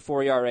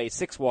 3.24 ERA,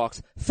 6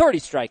 walks, 30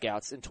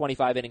 strikeouts in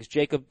 25 innings.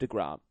 Jacob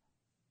deGrom.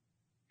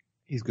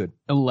 He's good.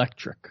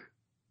 Electric.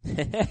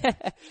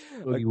 Woogie,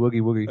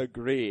 woogie, woogie.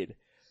 Agreed.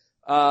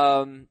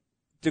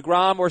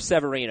 deGrom or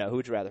Severino? Who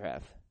would you rather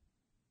have?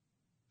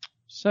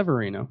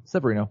 Severino.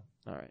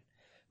 All right.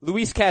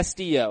 Luis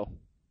Castillo.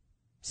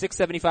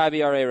 6.75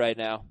 ERA right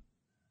now.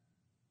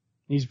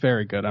 He's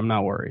very good. I'm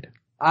not worried.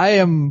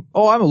 I'm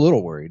a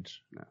little worried.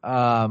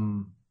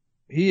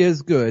 He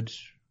is good.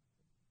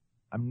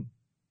 I'm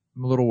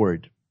a little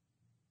worried.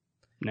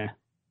 Nah.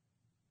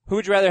 Who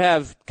would you rather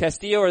have,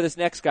 Castillo or this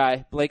next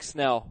guy, Blake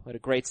Snell, had a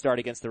great start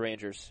against the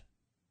Rangers?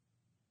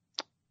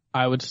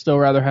 I would still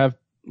rather have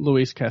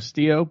Luis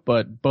Castillo,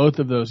 but both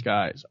of those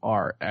guys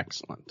are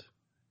excellent.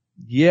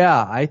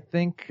 Yeah, I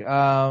think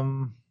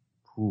I'd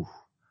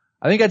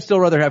still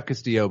rather have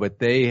Castillo, but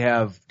they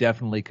have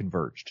definitely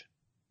converged.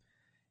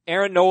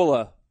 Aaron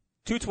Nola,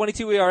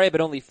 2.22 ERA,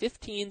 but only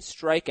 15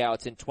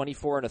 strikeouts in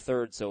 24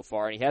 1/3 so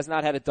far, and he has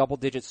not had a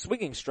double-digit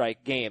swinging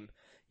strike game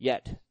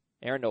yet.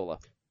 Aaron Nola.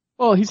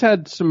 Well, he's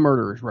had some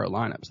murderers row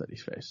lineups that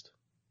he's faced.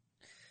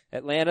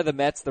 Atlanta, the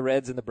Mets, the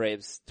Reds, and the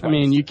Braves. Twice. I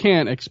mean, you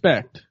can't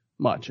expect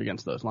much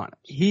against those lineups.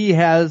 He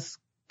has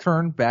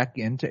turned back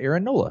into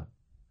Aaron Nola.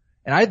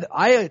 And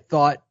I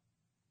thought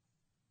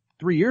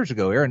 3 years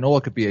ago, Aaron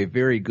Nola could be a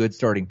very good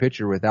starting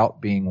pitcher without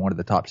being one of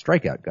the top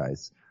strikeout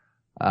guys.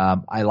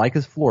 I like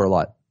his floor a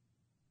lot.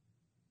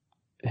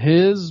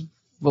 His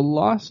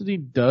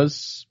velocity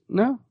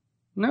no,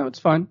 it's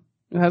fine.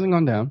 It hasn't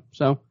gone down.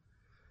 So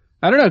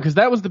I don't know, because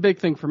that was the big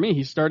thing for me.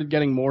 He started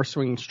getting more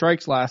swinging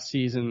strikes last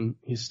season.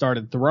 He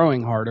started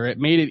throwing harder. It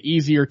made it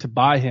easier to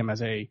buy him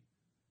as a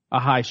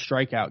high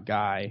strikeout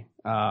guy.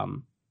 I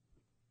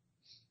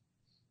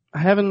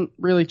haven't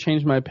really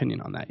changed my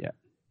opinion on that yet.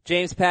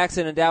 James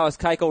Paxton and Dallas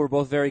Keuchel were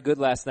both very good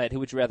last night. Who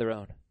would you rather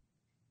own?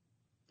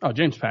 Oh,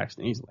 James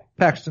Paxton, easily.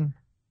 Paxton.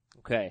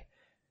 Okay.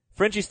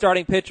 Fringy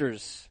starting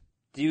pitchers.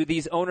 Do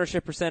these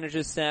ownership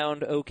percentages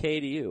sound okay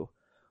to you?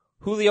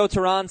 Julio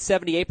Teheran,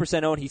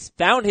 78% owned. He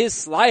found his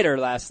slider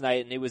last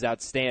night and it was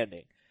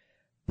outstanding.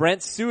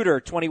 Brent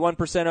Suter,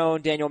 21%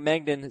 owned. Daniel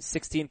Mengden,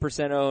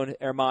 16% owned.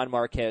 German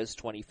Marquez,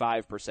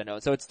 25%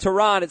 owned. So it's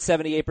Teheran at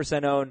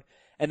 78% owned.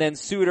 And then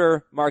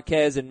Suter,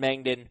 Marquez, and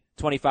Mengden,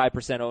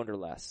 25% owned or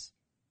less.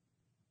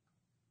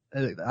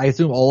 I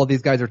assume all of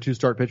these guys are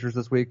 2-start pitchers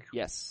this week?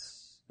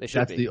 Yes, they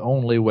should That's be. the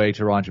only way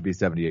Teheran should be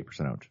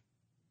 78% owned.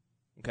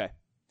 Okay.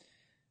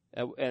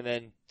 And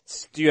then,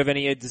 do you have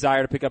any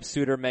desire to pick up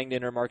Suter,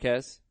 Mengden, or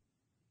Marquez?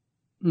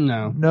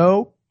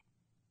 No.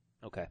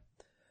 Okay.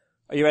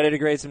 Are you ready to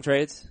grade some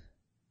trades?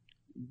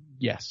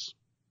 Yes.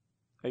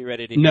 Are you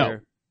ready to No.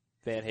 hear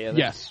Van Halen?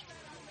 Yes.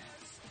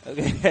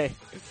 Okay.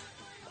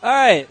 All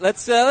right,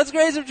 let's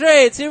grade some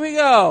trades. Here we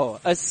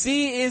go. A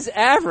C is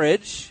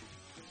average.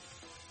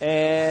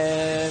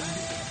 And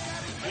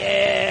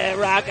yeah,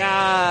 rock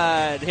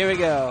on. Here we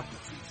go.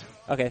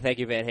 Okay, thank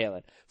you, Van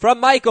Halen. From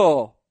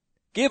Michael,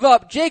 give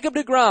up Jacob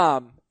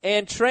deGrom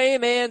and Trey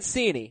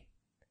Mancini.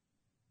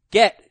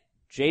 Get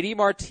JD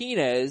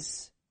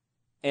Martinez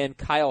and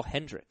Kyle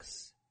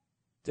Hendricks.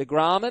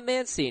 deGrom and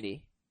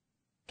Mancini.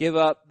 Give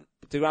up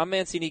deGrom and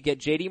Mancini, get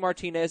JD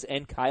Martinez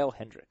and Kyle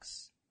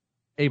Hendricks.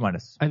 A-.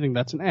 I think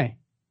that's an A.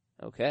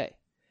 Okay.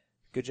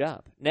 Good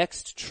job.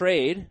 Next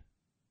trade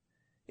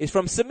is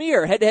from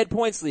Samir, Head-to-Head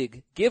Points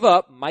League. Give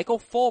up Michael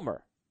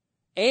Fulmer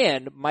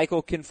and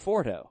Michael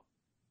Conforto.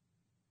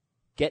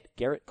 Get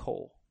Garrett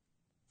Cole.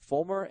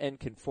 Fulmer and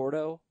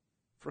Conforto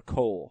for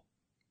Cole.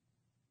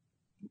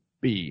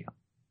 B.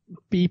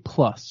 B+.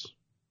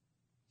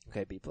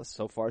 Okay, B+.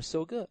 So far,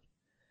 so good.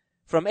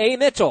 From A.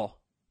 Mitchell,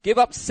 give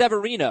up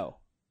Severino.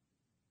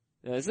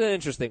 Now, this is an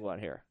interesting one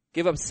here.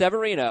 Give up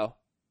Severino.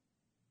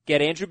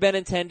 Get Andrew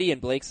Benintendi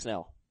and Blake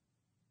Snell.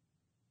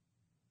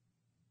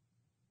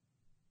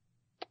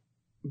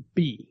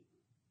 B.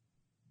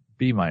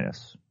 B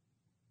minus.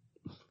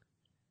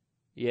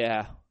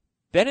 Yeah.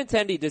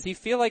 Benintendi, does he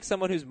feel like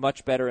someone who's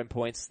much better in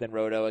points than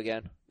Roto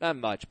again? Not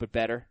much, but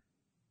better.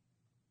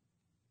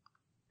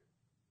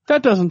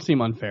 That doesn't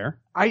seem unfair.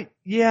 I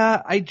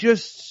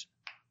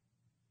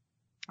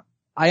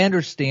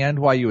understand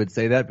why you would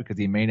say that because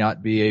he may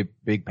not be a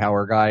big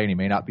power guy and he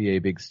may not be a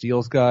big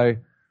steals guy,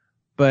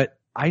 but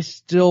I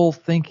still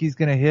think he's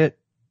going to hit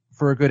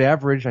for a good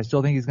average. I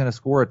still think he's going to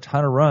score a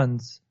ton of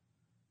runs.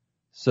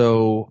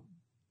 So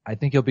I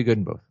think he'll be good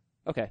in both.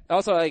 Okay.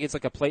 Also, I think it's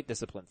like a plate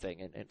discipline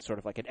thing and sort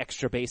of like an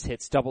extra base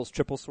hits, doubles,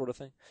 triples sort of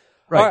thing.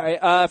 Right.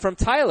 All right. From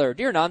Tyler,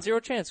 dear non-zero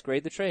chance,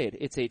 grade the trade.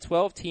 It's a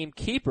 12-team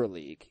keeper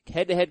league,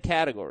 head-to-head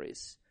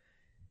categories.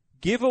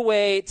 Give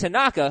away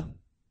Tanaka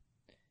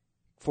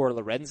for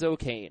Lorenzo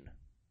Cain.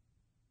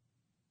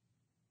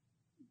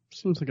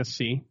 Seems like a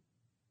C.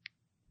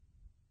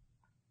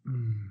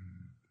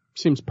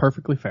 Seems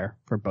perfectly fair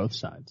for both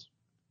sides.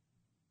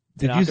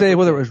 Did Tanaka you say for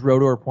whether it Cain. was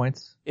Roto or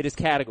points? It is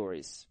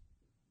categories.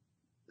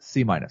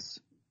 C minus.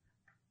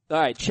 All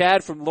right.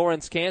 Chad from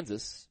Lawrence,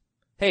 Kansas.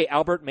 Hey,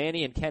 Albert,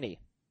 Manny, and Kenny.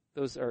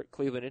 Those are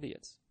Cleveland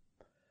Indians.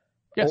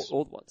 Yes.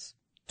 Old ones.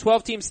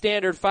 12-team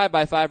standard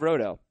 5x5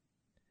 Roto.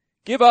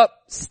 Give up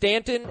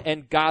Stanton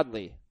and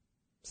Godley.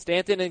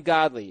 Stanton and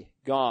Godley,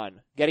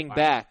 gone. Getting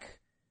back,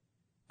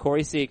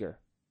 Corey Seager,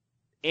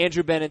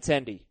 Andrew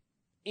Benintendi,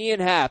 Ian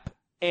Happ,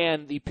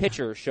 and the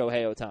pitcher,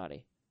 Shohei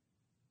Ohtani.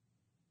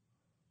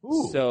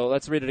 Ooh. So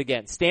let's read it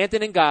again.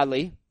 Stanton and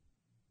Godley.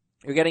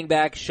 You're getting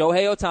back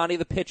Shohei Ohtani,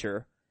 the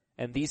pitcher,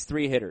 and these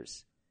three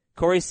hitters.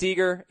 Corey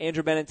Seager,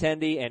 Andrew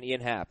Benintendi, and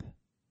Ian Happ.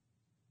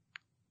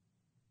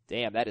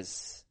 Damn, that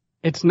is...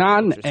 It's not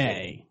an Interesting.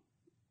 A,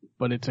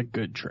 but it's a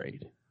good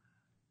trade.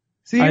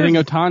 See, I think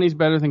here's- Ohtani's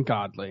better than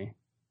Godley.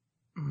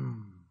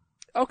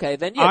 Okay,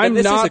 then yeah, I'm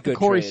then this is a not the good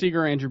Corey trade.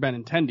 Seager, Andrew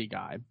Benintendi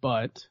guy,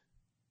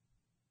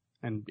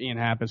 and Ian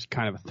Happ is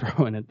kind of a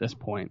throw-in at this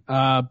point.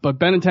 But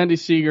Benintendi,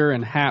 Seager,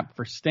 and Happ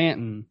for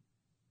Stanton,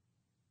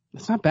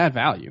 that's not bad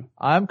value.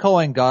 I'm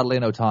calling Godley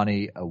and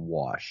Ohtani a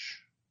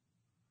wash.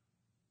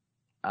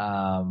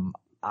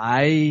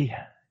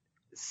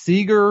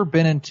 Seager,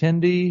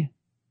 Benintendi.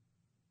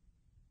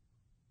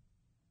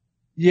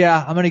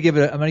 Yeah, I'm gonna give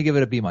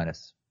it a B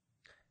minus.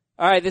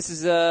 All right, this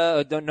is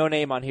no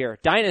name on here.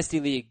 Dynasty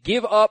League.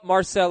 Give up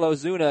Marcell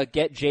Ozuna,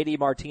 get JD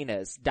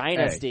Martinez.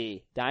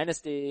 Dynasty.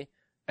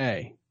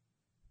 A.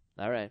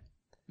 All right.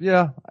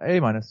 Yeah, A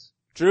minus.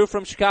 Drew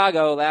from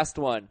Chicago, last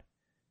one.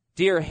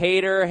 Dear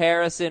Hayter,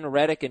 Harrison,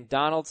 Reddick, and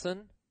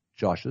Donaldson.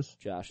 Josh's.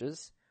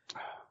 Josh's.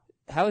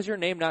 How is your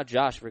name not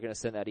Josh if we're going to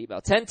send that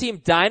email?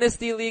 10-team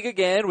Dynasty League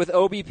again with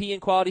OBP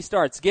and quality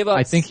starts. Give up.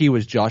 I think he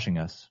was joshing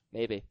us.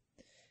 Maybe.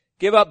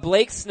 Give up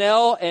Blake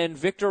Snell and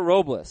Victor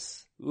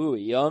Robles. Ooh,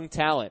 young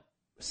talent.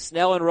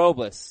 Snell and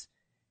Robles.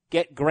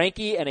 Get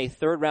Greinke and a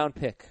third-round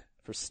pick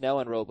for Snell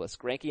and Robles.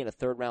 Greinke and a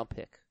third-round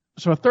pick.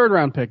 So a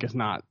third-round pick is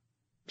not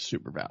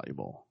super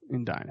valuable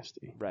in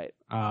Dynasty. Right.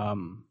 How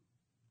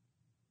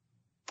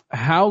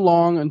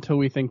long until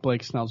we think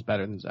Blake Snell's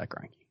better than Zach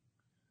Greinke?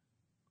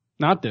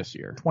 Not this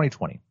year.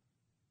 2020.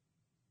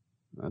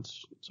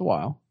 It's a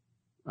while.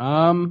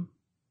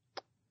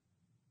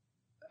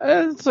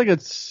 It's like a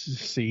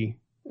C.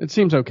 It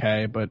seems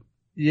okay, but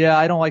Yeah,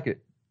 I don't like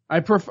it.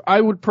 I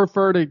would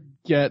prefer to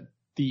get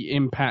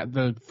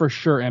the for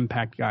sure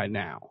impact guy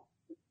now.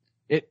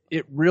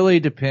 It really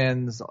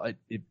depends.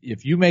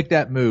 If you make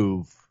that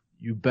move,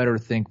 you better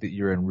think that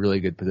you're in really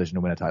good position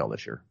to win a title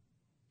this year.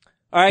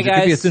 All right, It could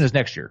be as guys. soon as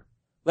next year.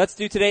 Let's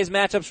do today's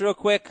matchups real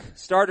quick.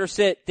 Start or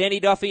sit. Danny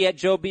Duffy at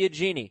Joe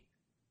Biagini.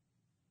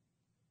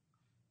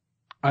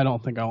 I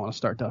don't think I want to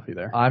start Duffy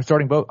there. I'm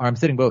starting both. I'm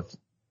sitting both.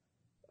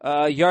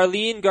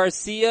 Yarlene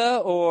Garcia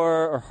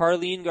or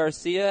Harleen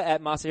Garcia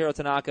at Masahiro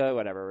Tanaka,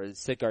 whatever.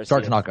 Sit Garcia.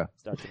 Start Tanaka.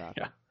 Start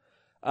Tanaka.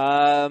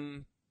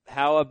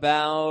 How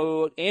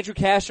about Andrew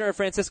Cashner or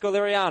Francisco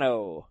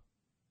Liriano?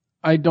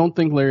 I don't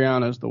think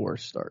Liriano's the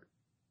worst start.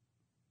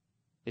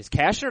 Is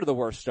Cashner the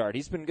worst start?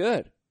 He's been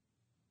good.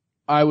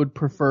 I would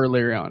prefer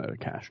Liriano to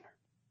Cashner.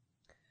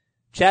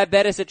 Chad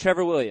Bettis at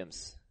Trevor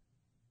Williams.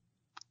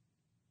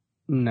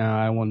 No,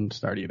 I wouldn't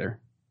start either.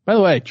 By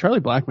the way,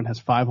 Charlie Blackmon has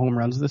 5 home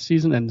runs this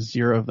season, and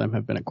 0 of them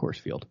have been at Coors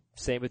Field.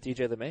 Same with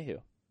DJ LeMahieu.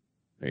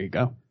 There you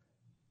go.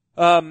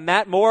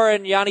 Matt Moore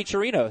and Yanni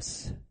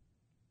Chirinos.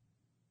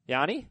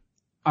 Yanni?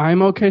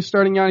 I'm okay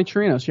starting Yanni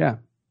Chirinos, yeah.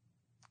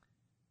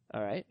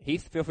 All right.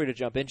 Heath, feel free to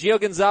jump in. Gio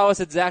Gonzalez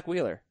at Zach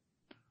Wheeler.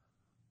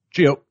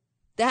 Gio.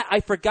 That,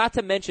 I forgot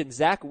to mention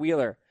Zach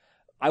Wheeler.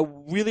 I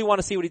really want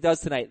to see what he does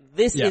tonight.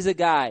 This is a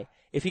guy,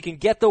 if he can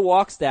get the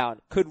walks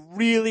down, could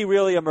really,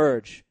 really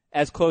emerge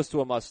as close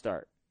to a must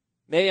start.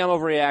 Maybe I'm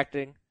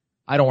overreacting.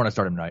 I don't want to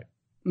start him tonight.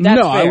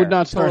 That's No, I fair. would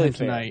not start Totally him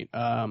fair.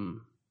 tonight.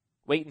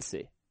 Wait and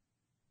see.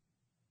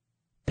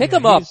 Pick Yeah,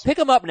 him up. he's- Pick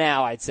him up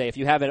now, I'd say, if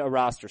you have a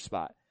roster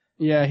spot.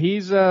 Yeah,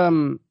 he's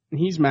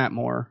Matt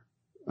Moore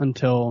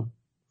until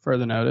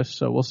further notice,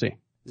 so we'll see.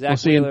 Zach We'll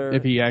see Wheeler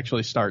if he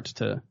actually starts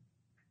to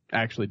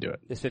actually do it.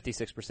 is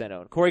 56%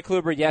 owned. Corey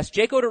Kluber, yes.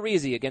 Jake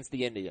Odorizzi against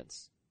the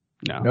Indians.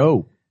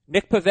 No.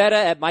 Nick Pivetta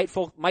at Mike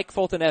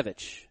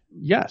Foltynewicz.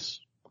 Yes.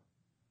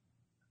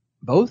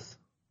 Both?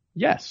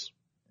 Yes.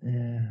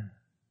 Yeah.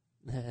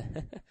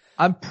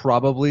 I'm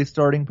probably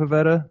starting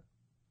Pivetta.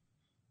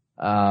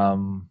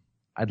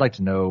 I'd like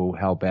to know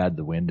how bad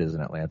the wind is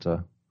in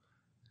Atlanta.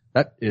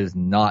 That is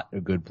not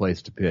a good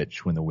place to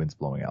pitch when the wind's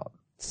blowing out.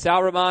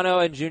 Sal Romano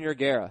and Junior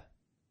Guerra.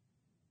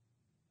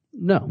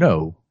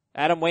 No.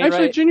 Adam Wainwright.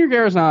 Actually, Junior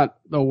Guerra's not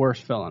the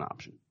worst fill-in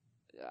option.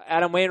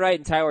 Adam Wainwright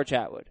and Tyler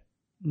Chatwood.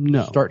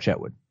 No. Start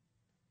Chetwood.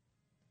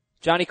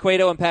 Johnny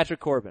Cueto and Patrick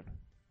Corbin.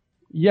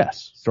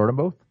 Yes. Start them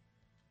both?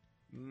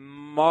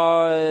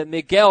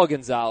 Miguel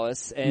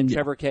Gonzalez and Yeah.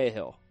 Trevor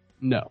Cahill.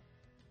 No.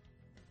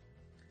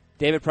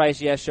 David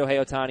Price, yes.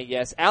 Shohei Ohtani,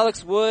 yes.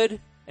 Alex Wood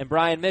and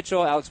Brian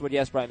Mitchell. Alex Wood,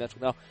 yes. Brian Mitchell,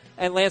 no.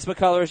 And Lance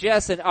McCullers,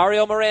 yes. And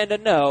Ariel Miranda,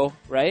 no.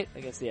 Right?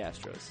 Against the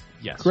Astros.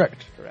 Yes.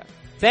 Correct. Correct.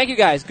 Thank you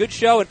guys. Good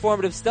show.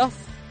 Informative stuff.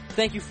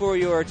 Thank you for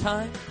your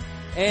time.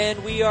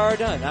 And we are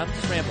done. I'm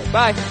just rambling.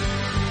 Bye.